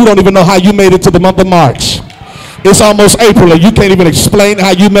is you don't even know how you made it to the month of March. It's almost April and you can't even explain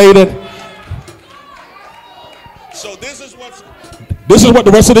how you made it. So this is what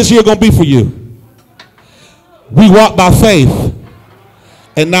the rest of this year going to be for you. We walk by faith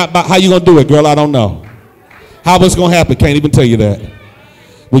and not by how you going to do it, girl. I don't know. How it's going to happen, can't even tell you that.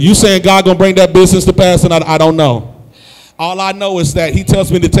 When you saying God going to bring that business to pass, and I don't know. All I know is that he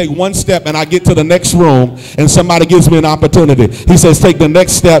tells me to take one step and I get to the next room and somebody gives me an opportunity. He says take the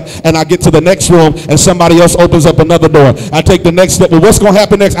next step and I get to the next room and somebody else opens up another door. I take the next step. Well, what's going to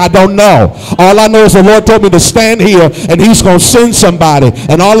happen next? I don't know. All I know is the Lord told me to stand here and he's going to send somebody.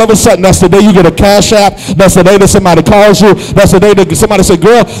 And all of a sudden, that's the day you get a cash app. That's the day that somebody calls you. That's the day that somebody said,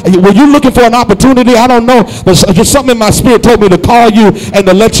 girl, were you looking for an opportunity? I don't know. But just something in my spirit told me to call you and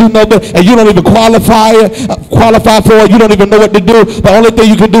to let you know that, and you don't even qualify for it. You don't even know what to do. The only thing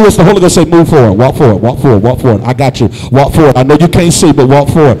you can do is the Holy Ghost say, move forward, walk forward, walk forward, walk forward. I got you. Walk forward. I know you can't see, but walk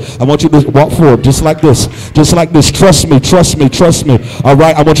forward. I want you to walk forward just like this. Just like this. Trust me, trust me, trust me. All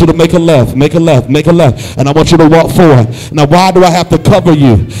right. I want you to make a left, make a left, make a left. And I want you to walk forward. Now, why do I have to cover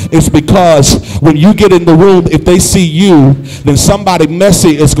you? It's because when you get in the room, if they see you, then somebody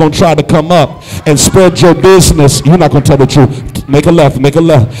messy is going to try to come up and spread your business. You're not going to tell the truth. Make a left, make a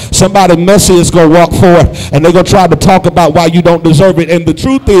left. Somebody messy is going to walk forward and they're going to try to talk about why you don't deserve it. And the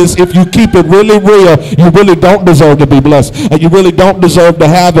truth is, if you keep it really real, you really don't deserve to be blessed and you really don't deserve to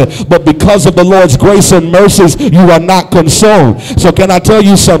have it. But because of the Lord's grace and mercies, you are not consumed. So can I tell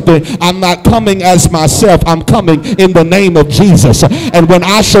you something? I'm not coming as myself. I'm coming in the name of Jesus. And when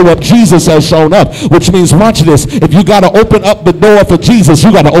I show up, Jesus has shown up, which means, watch this, if you got to open up the door for Jesus,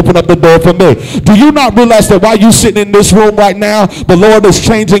 you got to open up the door for me. Do you not realize that while you're sitting in this room right now, the Lord is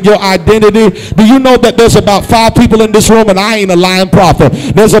changing your identity? Do you know that there's about 5 people in this room, and I ain't a lying prophet.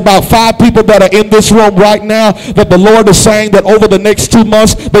 There's about 5 people that are in this room right now that the Lord is saying that over the next 2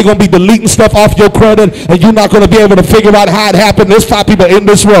 months, they're going to be deleting stuff off your credit, and you're not going to be able to figure out how it happened. There's 5 people in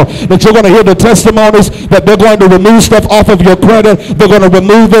this room that you're going to hear the testimonies that they're going to remove stuff off of your credit. They're going to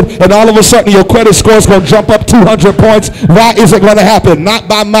remove it, and all of a sudden your credit score is going to jump up 200 points. Why is it going to happen? Not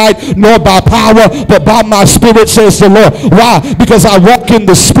by might nor by power, but by my spirit, says the Lord. Why? Because I walk in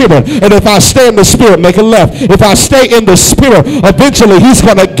the spirit, and if I stay in the spirit, make a left. If I stay in the spirit, eventually he's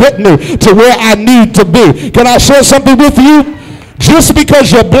going to get me to where I need to be. Can I share something with you? Just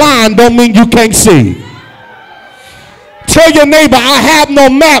because you're blind don't mean you can't see. Tell your neighbor, I have no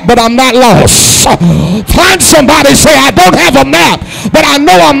map, but I'm not lost. Find somebody, say, I don't have a map, but I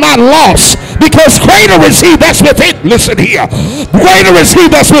know I'm not lost, because greater is he that's within. Listen here. Greater is he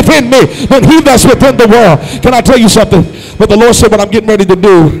that's within me than he that's within the world. Can I tell you something? But the Lord said, what I'm getting ready to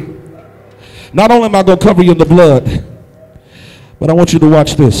do, not only am I going to cover you in the blood, but I want you to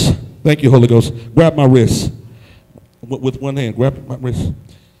watch this. Thank you, Holy Ghost. Grab my wrist. With one hand, grab my wrist.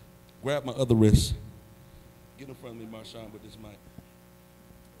 Grab my other wrist. Get in front of me, Marshawn, with this mic.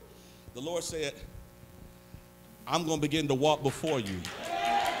 The Lord said, I'm going to begin to walk before you.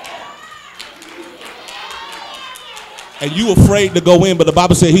 And you afraid to go in, but the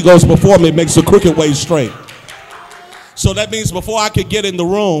Bible said he goes before me, makes the crooked way straight. So that means before I could get in the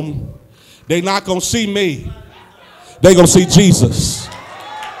room, they're not going to see me. They're going to see Jesus.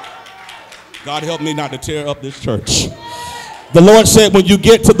 God help me not to tear up this church. The Lord said when you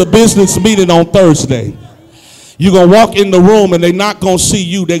get to the business meeting on Thursday, you're going to walk in the room and they're not going to see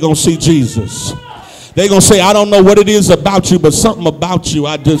you. They're going to see Jesus. They're going to say, I don't know what it is about you, but something about you.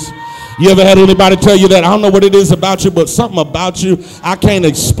 You ever had anybody tell you that? I don't know what it is about you, but something about you, I can't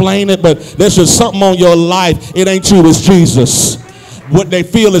explain it, but there's just something on your life. It ain't you, it's Jesus. What they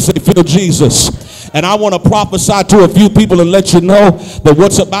feel is they feel Jesus. And I want to prophesy to a few people and let you know that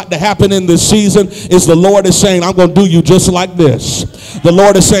what's about to happen in this season is the Lord is saying, I'm going to do you just like this. The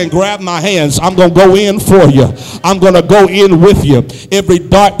Lord is saying, grab my hands. I'm going to go in for you. I'm going to go in with you. Every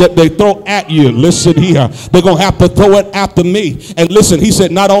dart that they throw at you, listen here, they're going to have to throw it after me. And listen, he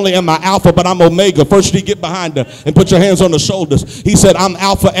said, not only am I Alpha, but I'm Omega. First, you get behind her and put your hands on the shoulders. He said, I'm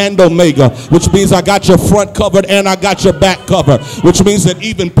Alpha and Omega, which means I got your front covered and I got your back covered, which means that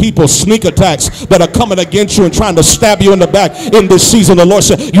even people, sneak attacks that are coming against you and trying to stab you in the back in this season, the Lord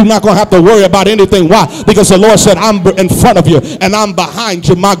said, you're not going to have to worry about anything. Why? Because the Lord said, I'm in front of you and I'm behind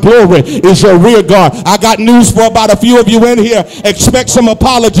you. My glory is your rear guard. I got news for about a few of you in here. Expect some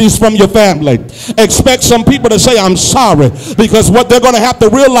apologies from your family. Expect some people to say, I'm sorry, because what they're going to have to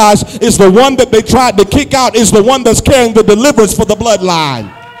realize is the one that they tried to kick out is the one that's carrying the deliverance for the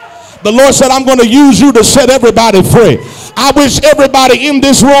bloodline. The Lord said, I'm going to use you to set everybody free. I wish everybody in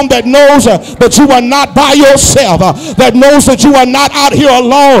this room that knows that you are not by yourself, that knows that you are not out here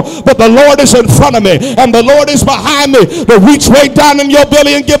alone, but the Lord is in front of me and the Lord is behind me, to reach way down in your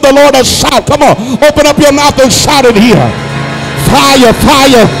belly and give the Lord a shout. Come on, open up your mouth and shout it here. Fire,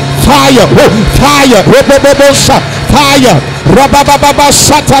 fire, fire, fire, fire,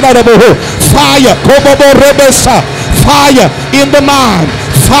 fire in the mind,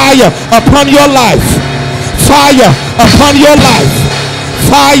 fire upon your life, fire upon your life,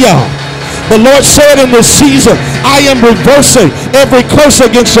 fire. The Lord said in this season, I am reversing every curse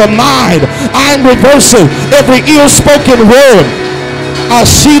against your mind. I am reversing every ill-spoken word. I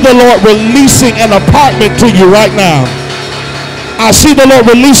see the Lord releasing an apartment to you right now. I see the Lord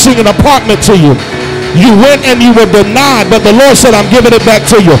releasing an apartment to you. You went and you were denied, but the Lord said, I'm giving it back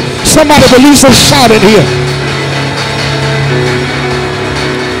to you. Somebody release a shout in here.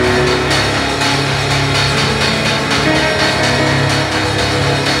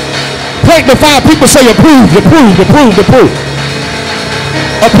 Break the 5 people, say approved, approved, approved, approved.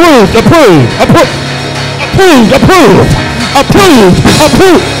 Approved, approved, approved, approved, approved, approved, approved,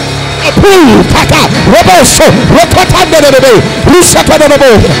 approved.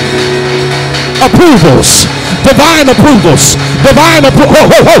 Approvals, divine approvals, divine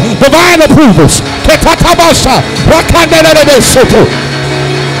approvals, divine approvals.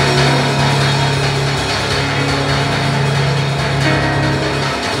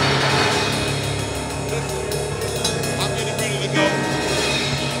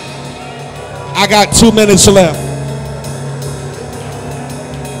 I got 2 minutes left.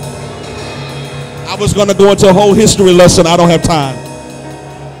 I was going to go into a whole history lesson. I don't have time.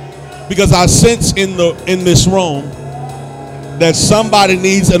 Because I sense in this room that somebody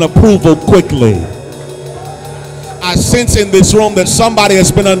needs an approval quickly. I sense in this room that somebody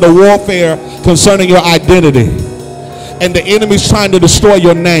has been under warfare concerning your identity. And the enemy's trying to destroy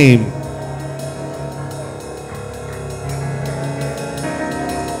your name.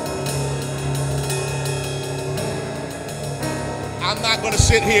 I'm not going to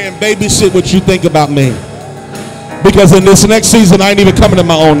sit here and babysit what you think about me. Because in this next season, I ain't even coming in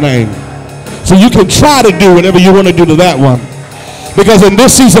my own name. So you can try to do whatever you want to do to that one. Because in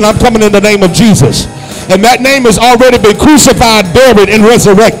this season, I'm coming in the name of Jesus. And that name has already been crucified, buried, and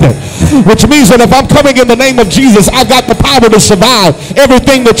resurrected. Which means that if I'm coming in the name of Jesus, I've got the power to survive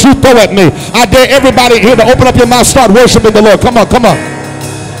everything that you throw at me. I dare everybody here to open up your mouth, start worshiping the Lord. Come on, come on.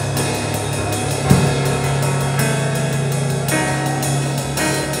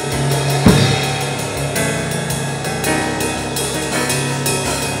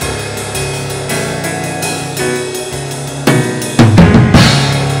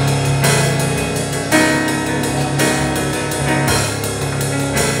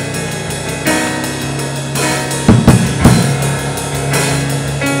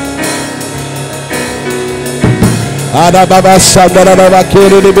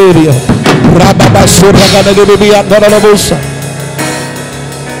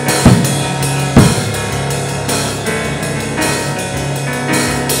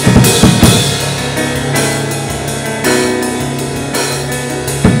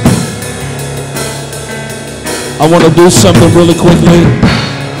 I want to do something really quickly.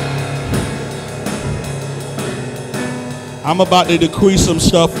 I'm about to decree some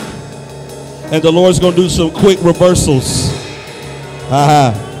stuff. And the Lord's going to do some quick reversals.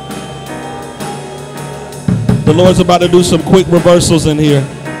 The Lord's about to do some quick reversals in here.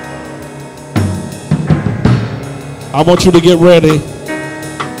 I want you to get ready.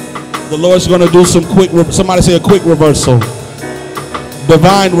 The Lord's going to do some quick, somebody say a quick reversal.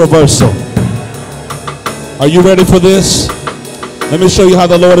 Divine reversal. Are you ready for this? Let me show you how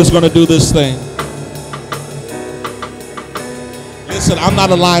the Lord is going to do this thing. Listen, I'm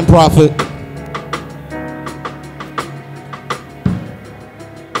not a lying prophet.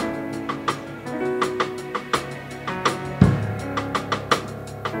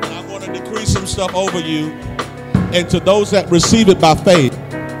 Stuff over you, and to those that receive it by faith,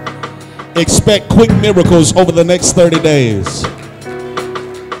 expect quick miracles over the next 30 days.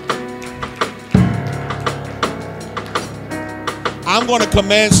 I'm going to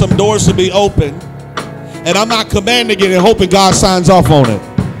command some doors to be open, and I'm not commanding it and hoping God signs off on it.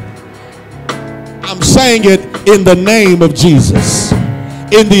 I'm saying it in the name of Jesus,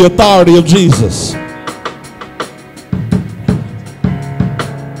 in the authority of Jesus.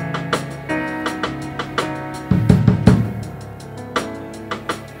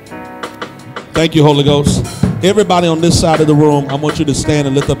 Thank you, Holy Ghost. Everybody on this side of the room, I want you to stand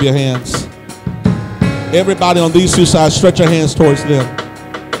and lift up your hands. Everybody on these two sides, stretch your hands towards them.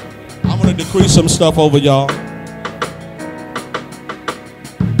 I'm going to decree some stuff over y'all.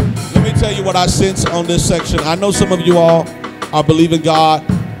 Let me tell you what I sense on this section. I know some of you all are believing God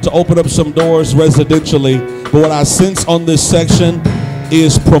to open up some doors residentially, but what I sense on this section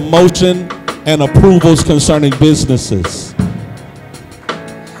is promotion and approvals concerning businesses.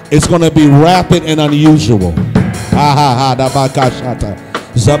 It's going to be rapid and unusual. I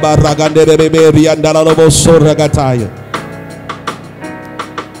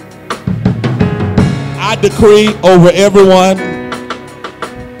decree over everyone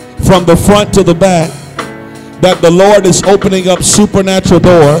from the front to the back that the Lord is opening up supernatural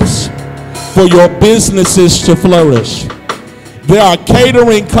doors for your businesses to flourish. There are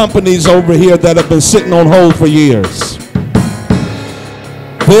catering companies over here that have been sitting on hold for years.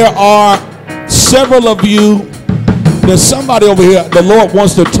 There are several of you, there's somebody over here, the Lord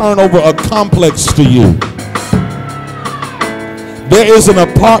wants to turn over a complex to you. There is an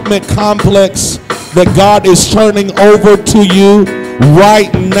apartment complex that God is turning over to you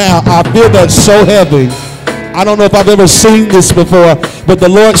right now. I feel that so heavy. I don't know if I've ever seen this before, but the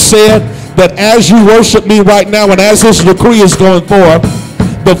Lord said that as you worship me right now and as this decree is going forth,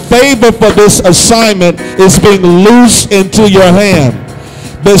 the favor for this assignment is being loosed into your hand.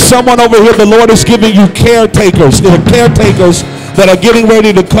 There's someone over here, the Lord is giving you caretakers. There are caretakers that are getting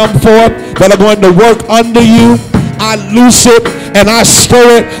ready to come forth, that are going to work under you. I loose it and I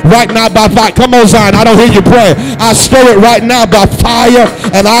stir it right now by fire. Come on, Zion, I don't hear you pray. I stir it right now by fire,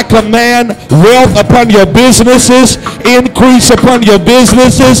 and I command wealth upon your businesses, increase upon your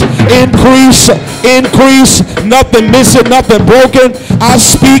businesses, increase, nothing missing, nothing broken. I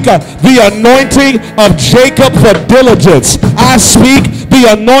speak the anointing of Jacob for diligence. I speak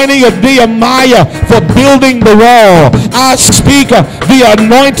the anointing of Nehemiah for building the wall. I speak the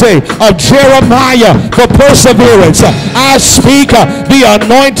anointing of Jeremiah for perseverance. I speak the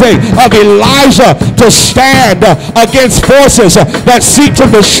anointing of Elijah to stand against forces that seek to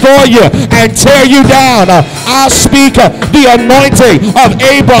destroy you and tear you down. I speak the anointing of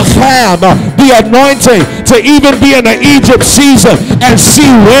Abraham, the anointing to even be in the Egypt season and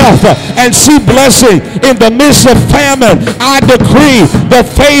see wealth and see blessing in the midst of famine. I decree the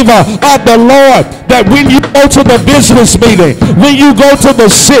favor of the Lord, that when you go to the business meeting, when you go to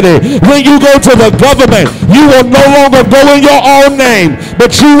the city, when you go to the government, you will no longer go in your own name,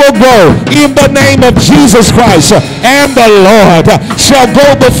 but you will go in the name of Jesus Christ, and the Lord shall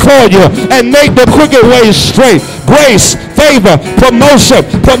go before you and make the crooked ways straight. Grace, favor, promotion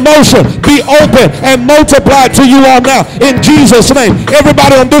be open and multiplied to you all now in Jesus' name.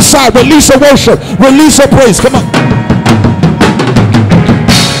 Everybody on this side, release a worship, release a praise. Come on.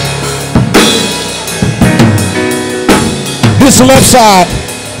 This left side,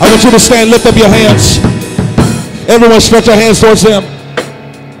 I want you to stand, lift up your hands. Everyone stretch your hands towards them.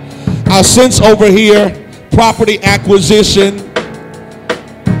 I sense over here property acquisition,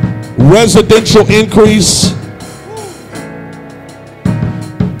 residential increase.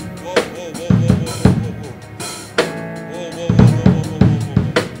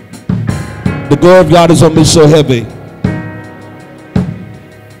 The glory of God is on me so heavy.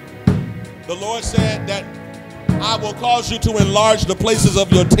 The Lord said that I will cause you to enlarge the places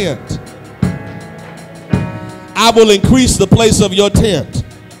of your tent. I will increase the place of your tent.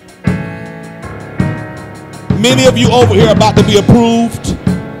 Many of you over here are about to be approved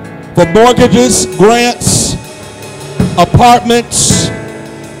for mortgages, grants, apartments.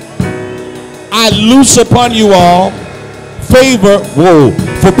 I loose upon you all favor,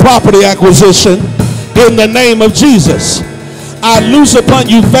 for property acquisition in the name of Jesus. I loose upon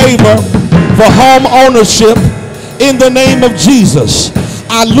you favor for home ownership in the name of Jesus.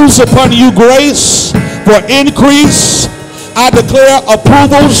 I loose upon you grace for increase. I declare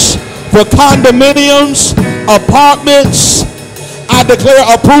approvals for condominiums, apartments. I declare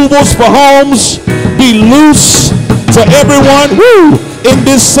approvals for homes be loose to everyone in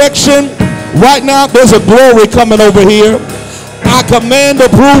this section. Right now, there's a glory coming over here. I command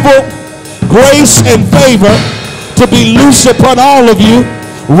approval, grace, and favor to be loose upon all of you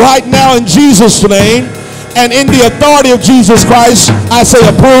right now in Jesus' name. And in the authority of Jesus Christ, I say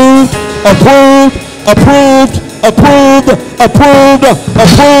approved, approved, approved, approved, approved,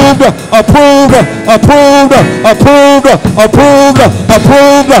 approved, approved, approved, approved, approved, approved,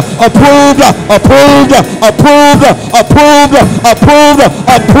 approved, approved, approved, approved, approved,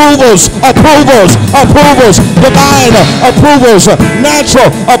 approvals, approvals, approvals, divine approvals, natural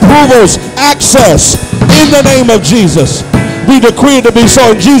approvals, access in the name of Jesus. We decree it to be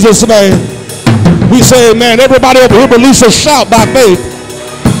so in Jesus' name. We say amen. Everybody over here release a shout by faith.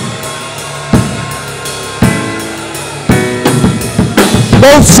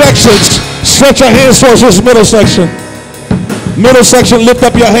 Both sections, stretch your hands towards this middle section. Middle section, lift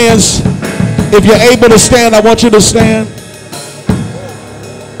up your hands. If you're able to stand, I want you to stand.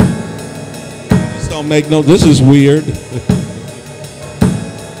 This don't make no, this is weird.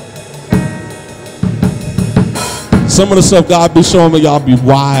 Some of the stuff God be showing me, y'all be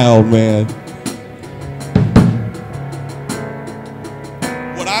wild, man.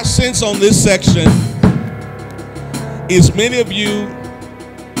 What I sense on this section is many of you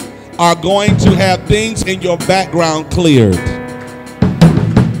are going to have things in your background cleared.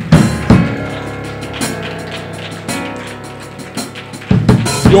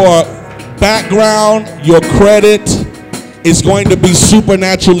 Your background, your credit is going to be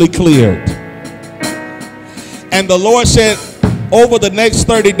supernaturally cleared. And the Lord said, over the next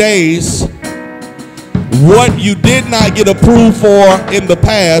 30 days, what you did not get approved for in the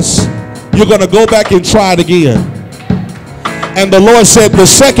past, you're going to go back and try it again. And the Lord said, the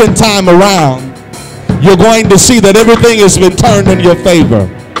second time around, you're going to see that everything has been turned in your favor.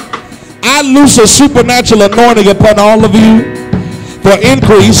 I loose a supernatural anointing upon all of you for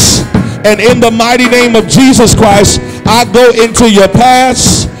increase. And in the mighty name of Jesus Christ, I go into your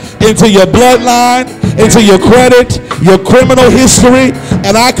past, into your bloodline, into your credit, your criminal history,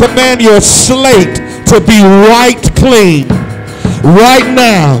 and I command your slate to be wiped clean right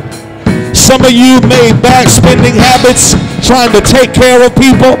now. Some of you made bad spending habits trying to take care of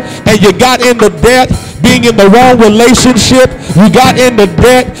people, and you got into debt being in the wrong relationship. You got into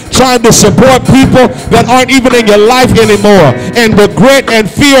debt trying to support people that aren't even in your life anymore, and regret and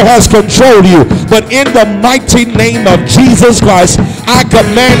fear has controlled you. But in the mighty name of Jesus Christ, I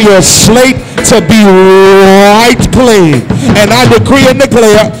command your slate to be wiped clean, and I decree and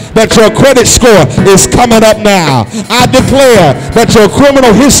declare that your credit score is coming up now. I declare that your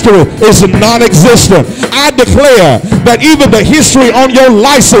criminal history is non-existent. I declare that even the history on your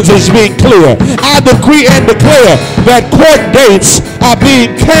license is being clear. I decree and declare that court dates are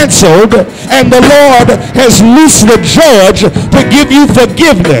being canceled, and the Lord has loosed the judge to give you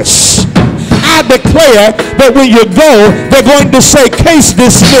forgiveness. I declare that when you go, they're going to say, case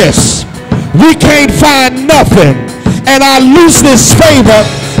dismissed. We can't find nothing. And I loose this favor,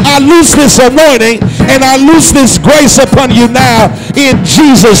 I loose this anointing, and I loose this grace upon you now in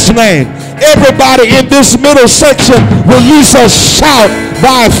Jesus' name. Everybody in this middle section release a shout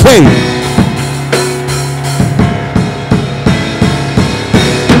by faith.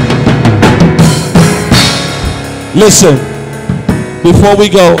 Listen, before we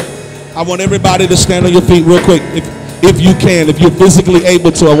go, I want everybody to stand on your feet real quick. If you can, if you're physically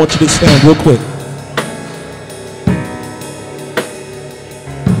able to, I want you to stand real quick.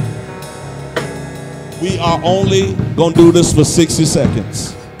 We are only going to do this for 60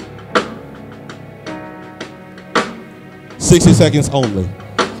 seconds. 60 seconds only.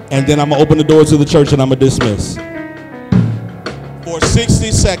 And then I'm going to open the doors to the church and I'm going to dismiss. For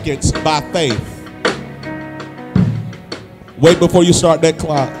 60 seconds by faith. Wait before you start that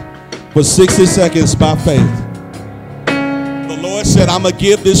clock. For 60 seconds by faith. The Lord said, I'm going to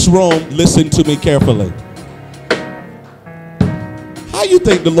give this room, listen to me carefully. How you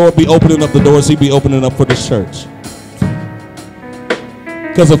think the Lord be opening up the doors he be opening up for this church?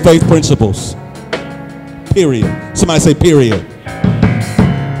 Because of faith principles. Period. Somebody say period.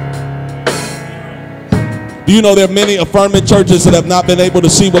 Do you know there are many affirming churches that have not been able to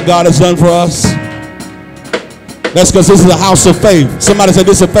see what God has done for us? That's because this is a house of faith. Somebody said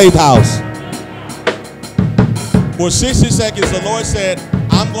this is a faith house. For 60 seconds, the Lord said,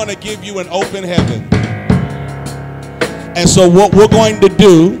 I'm going to give you an open heaven. And so what we're going to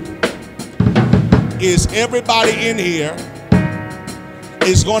do is everybody in here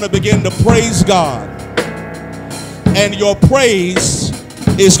is going to begin to praise God. And your praise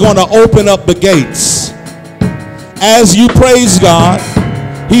is going to open up the gates. As you praise God,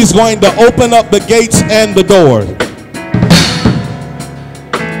 he's going to open up the gates and the door.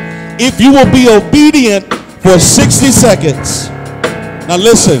 If you will be obedient for 60 seconds. Now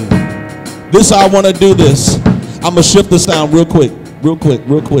listen, this is how I want to do this. I'm going to shift the sound real quick. We're going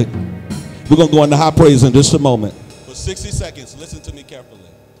to go into high praise in just a moment. For 60 seconds, listen to me carefully.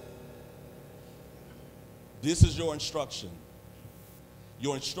 This is your instruction.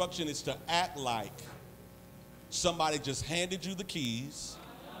 Your instruction is to act like somebody just handed you the keys,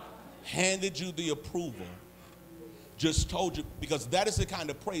 handed you the approval, just told you, because that is the kind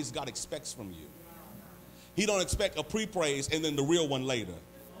of praise God expects from you. He don't expect a pre-praise and then the real one later.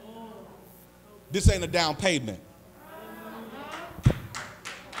 This ain't a down payment.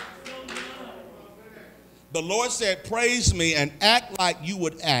 The Lord said, praise me and act like you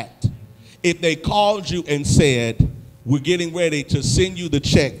would act if they called you and said, we're getting ready to send you the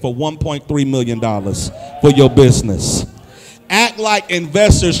check for $1.3 million for your business. Act like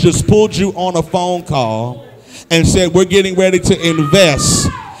investors just pulled you on a phone call and said, we're getting ready to invest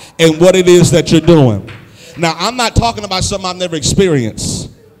in what it is that you're doing. Now, I'm not talking about something I've never experienced.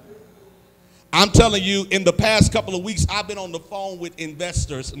 I'm telling you, in the past couple of weeks, I've been on the phone with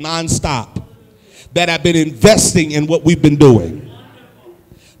investors nonstop that have been investing in what we've been doing.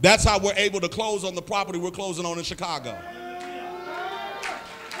 That's how we're able to close on the property we're closing on in Chicago.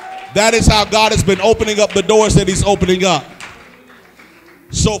 That is how God has been opening up the doors that he's opening up.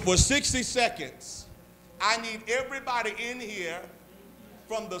 So for 60 seconds, I need everybody in here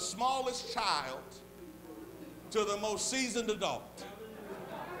from the smallest child to the most seasoned adult,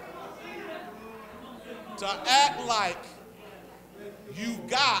 to act like you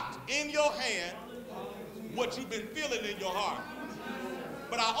got in your hand what you've been feeling in your heart.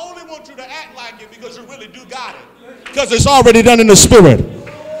 But I only want you to act like it because you really do got it. Because it's already done in the spirit.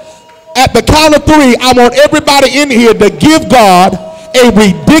 At the count of 3, I want everybody in here to give God a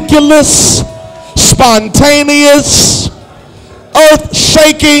ridiculous, spontaneous,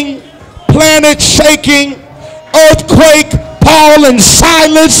 earth-shaking, planet-shaking, earthquake, Paul and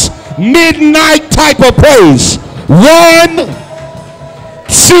Silas, midnight type of praise. 1,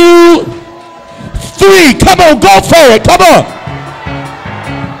 2, 3. Come on, go for it. Come on.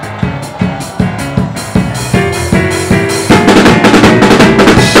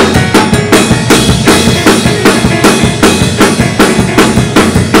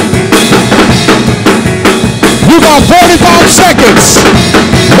 You got 45 seconds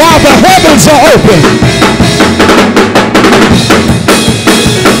while the heavens are open.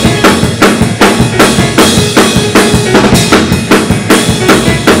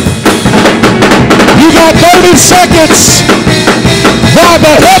 You got 30 seconds while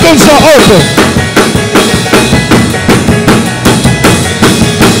the heavens are open.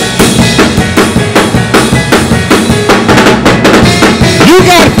 You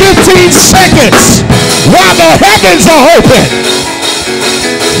got 15 seconds while the heavens are open.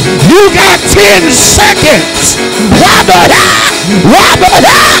 You got 10 seconds while the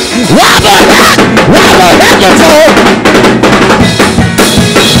heavens are open.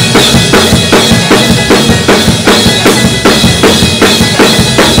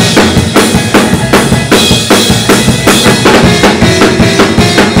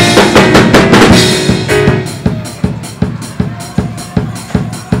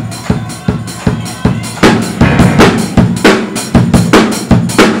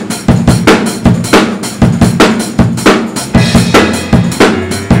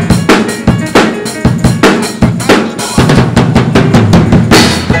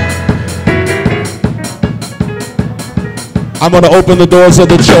 I'm going to open the doors of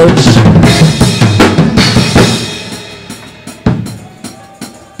the church.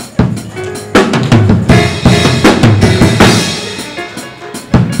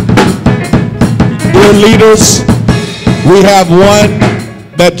 Dear leaders, we have one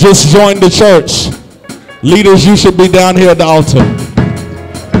that just joined the church. Leaders, you should be down here at the altar.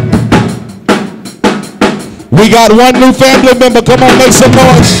 We got one new family member. Come on, make some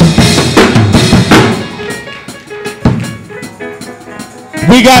noise.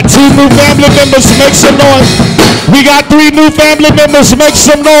 We got 2 new family members, make some noise. We got 3 new family members, make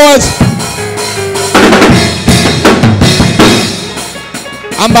some noise.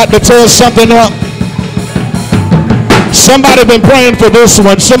 I'm about to tear something up. Somebody been praying for this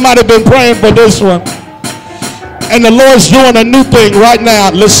one. Somebody been praying for this one. And the Lord's doing a new thing right now.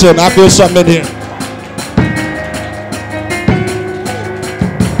 Listen, I feel something in here.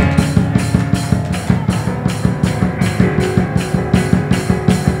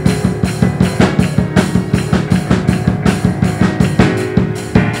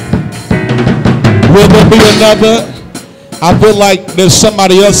 Will there be another? I feel like there's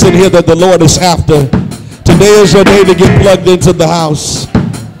somebody else in here that the Lord is after. Today is your day to get plugged into the house.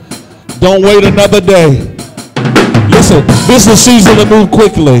 Don't wait another day. Listen, this is a season to move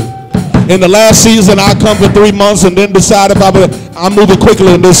quickly. In the last season, I come for 3 months and then decide if I'm moving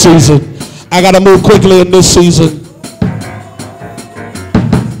quickly in this season. I got to move quickly in this season.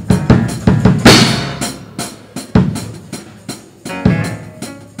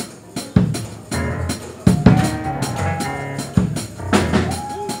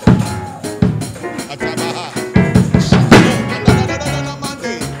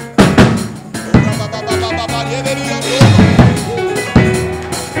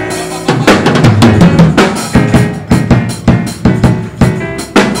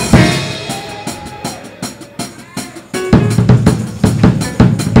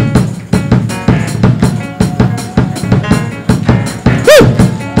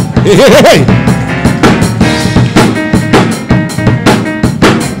 Hey.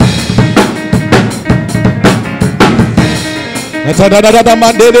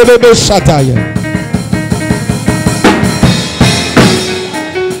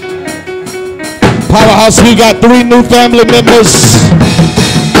 Powerhouse, we got 3 new family members.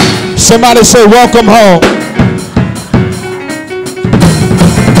 Somebody say welcome home.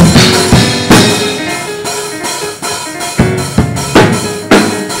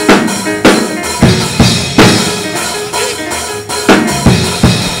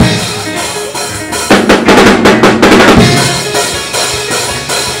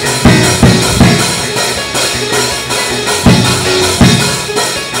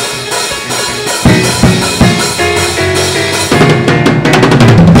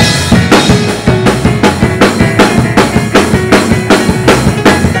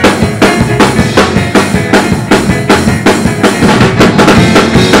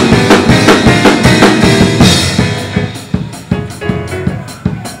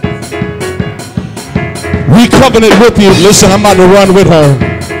 We covenant with you. Listen, I'm about to run with her.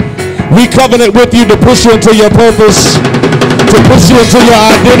 We covenant with you to push you into your purpose, to push you into your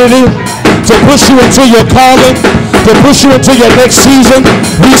identity, to push you into your calling, to push you into your next season.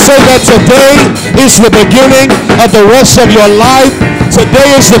 We say that today is the beginning of the rest of your life.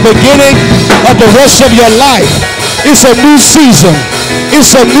 Today is the beginning of the rest of your life. It's a new season.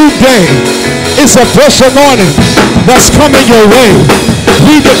 It's a new day. It's a fresh anointing that's coming your way.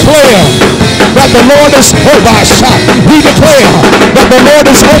 We declare that the Lord is, we declare that the Lord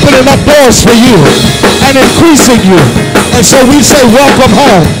is opening up doors for you and increasing you. And so we say, welcome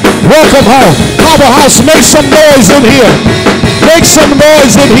home. Welcome home. Powerhouse, make some noise in here. Make some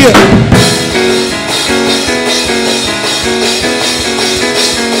noise in here.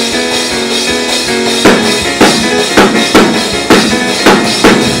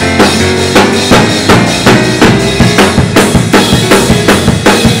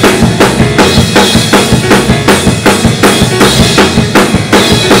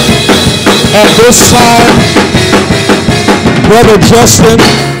 At this time, Brother Justin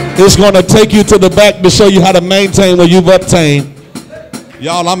is going to take you to the back to show you how to maintain what you've obtained.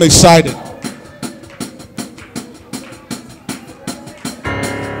 Y'all, I'm excited.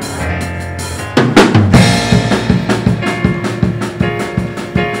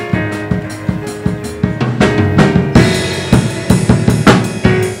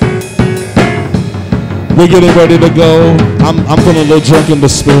 We're getting ready to go. I'm feeling a little drunk in the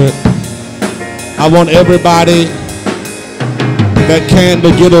spirit. I want everybody that can to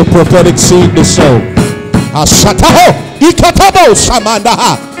get a prophetic seed to sow.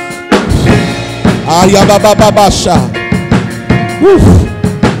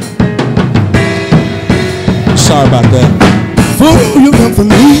 Sorry about that. For you come for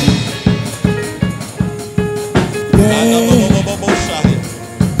me.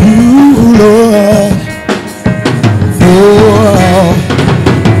 You, Lord.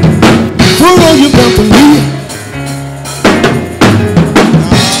 For you come for me.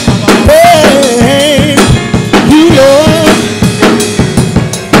 Hey, you, Lord.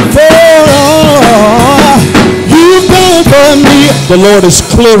 For you come for me. The Lord is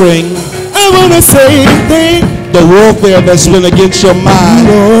clearing. I want to say anything. The warfare that's been against your mind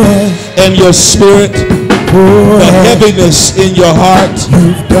and your spirit, the heaviness in your heart,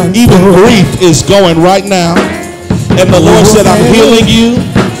 even grief is going right now. And the Lord said, I'm healing you.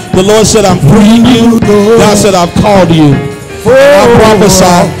 The Lord said, I'm freeing you. God said, I've called you. I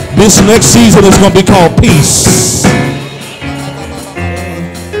prophesy this next season is going to be called peace.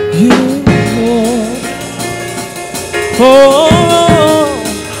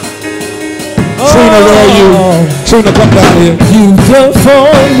 Trina, where are you? Trina, come down here. You done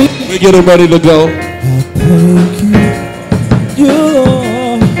for me. We're getting ready to go. Thank you.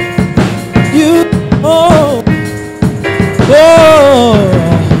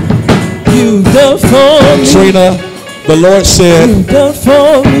 You done for me. Trina, the Lord said, You done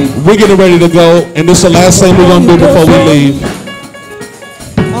for me. we're getting ready to go, and this is the last thing we're going to do before we leave.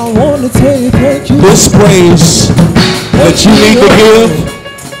 I want to tell you thank you. This praise that you need to give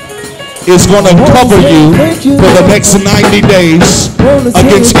is going to cover you for the next 90 days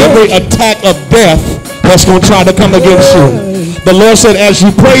against every attack of death that's going to try to come against you. The Lord said, as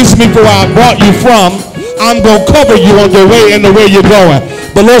you praise me for where I brought you from, I'm going to cover you on your way and the way you're going.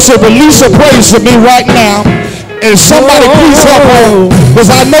 The Lord said, release a praise to me right now. And somebody please help her, because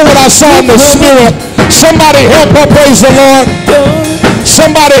I know what I saw in the spirit. Somebody help her praise the Lord.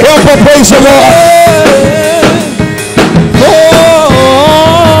 Somebody help her praise the Lord.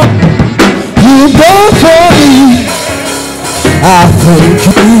 You done for me. I thank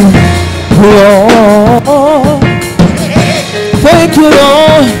you, Lord. Thank you,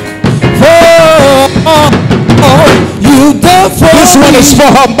 Lord. You done for me. This one is for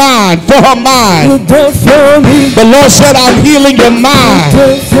her mind, for her mind. You done for me. The Lord said, I'm healing your mind.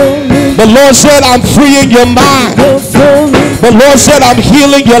 The Lord said, I'm freeing your mind. The Lord said, I'm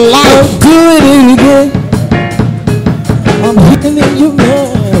healing your life. I'm doing it again. I'm healing your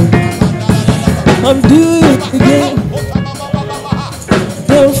mind. I'm doing it again.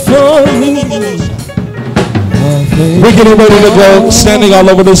 Done for me. We're getting ready to go, standing all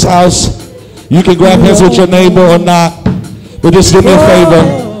over this house. You can grab hands with your neighbor or not, but just do me a favor.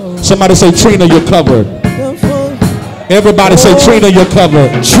 Somebody say, Trina, you're covered. Everybody say, Trina, you're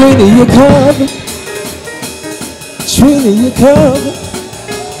covered. Trina, you're covered. Trina, you're covered.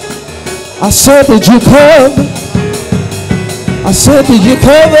 I said that you're covered. I said that you're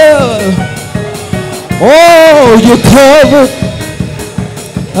covered. Oh, you're covered.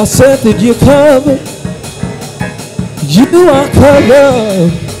 I said that you're covered. You are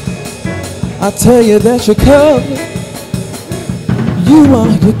covered.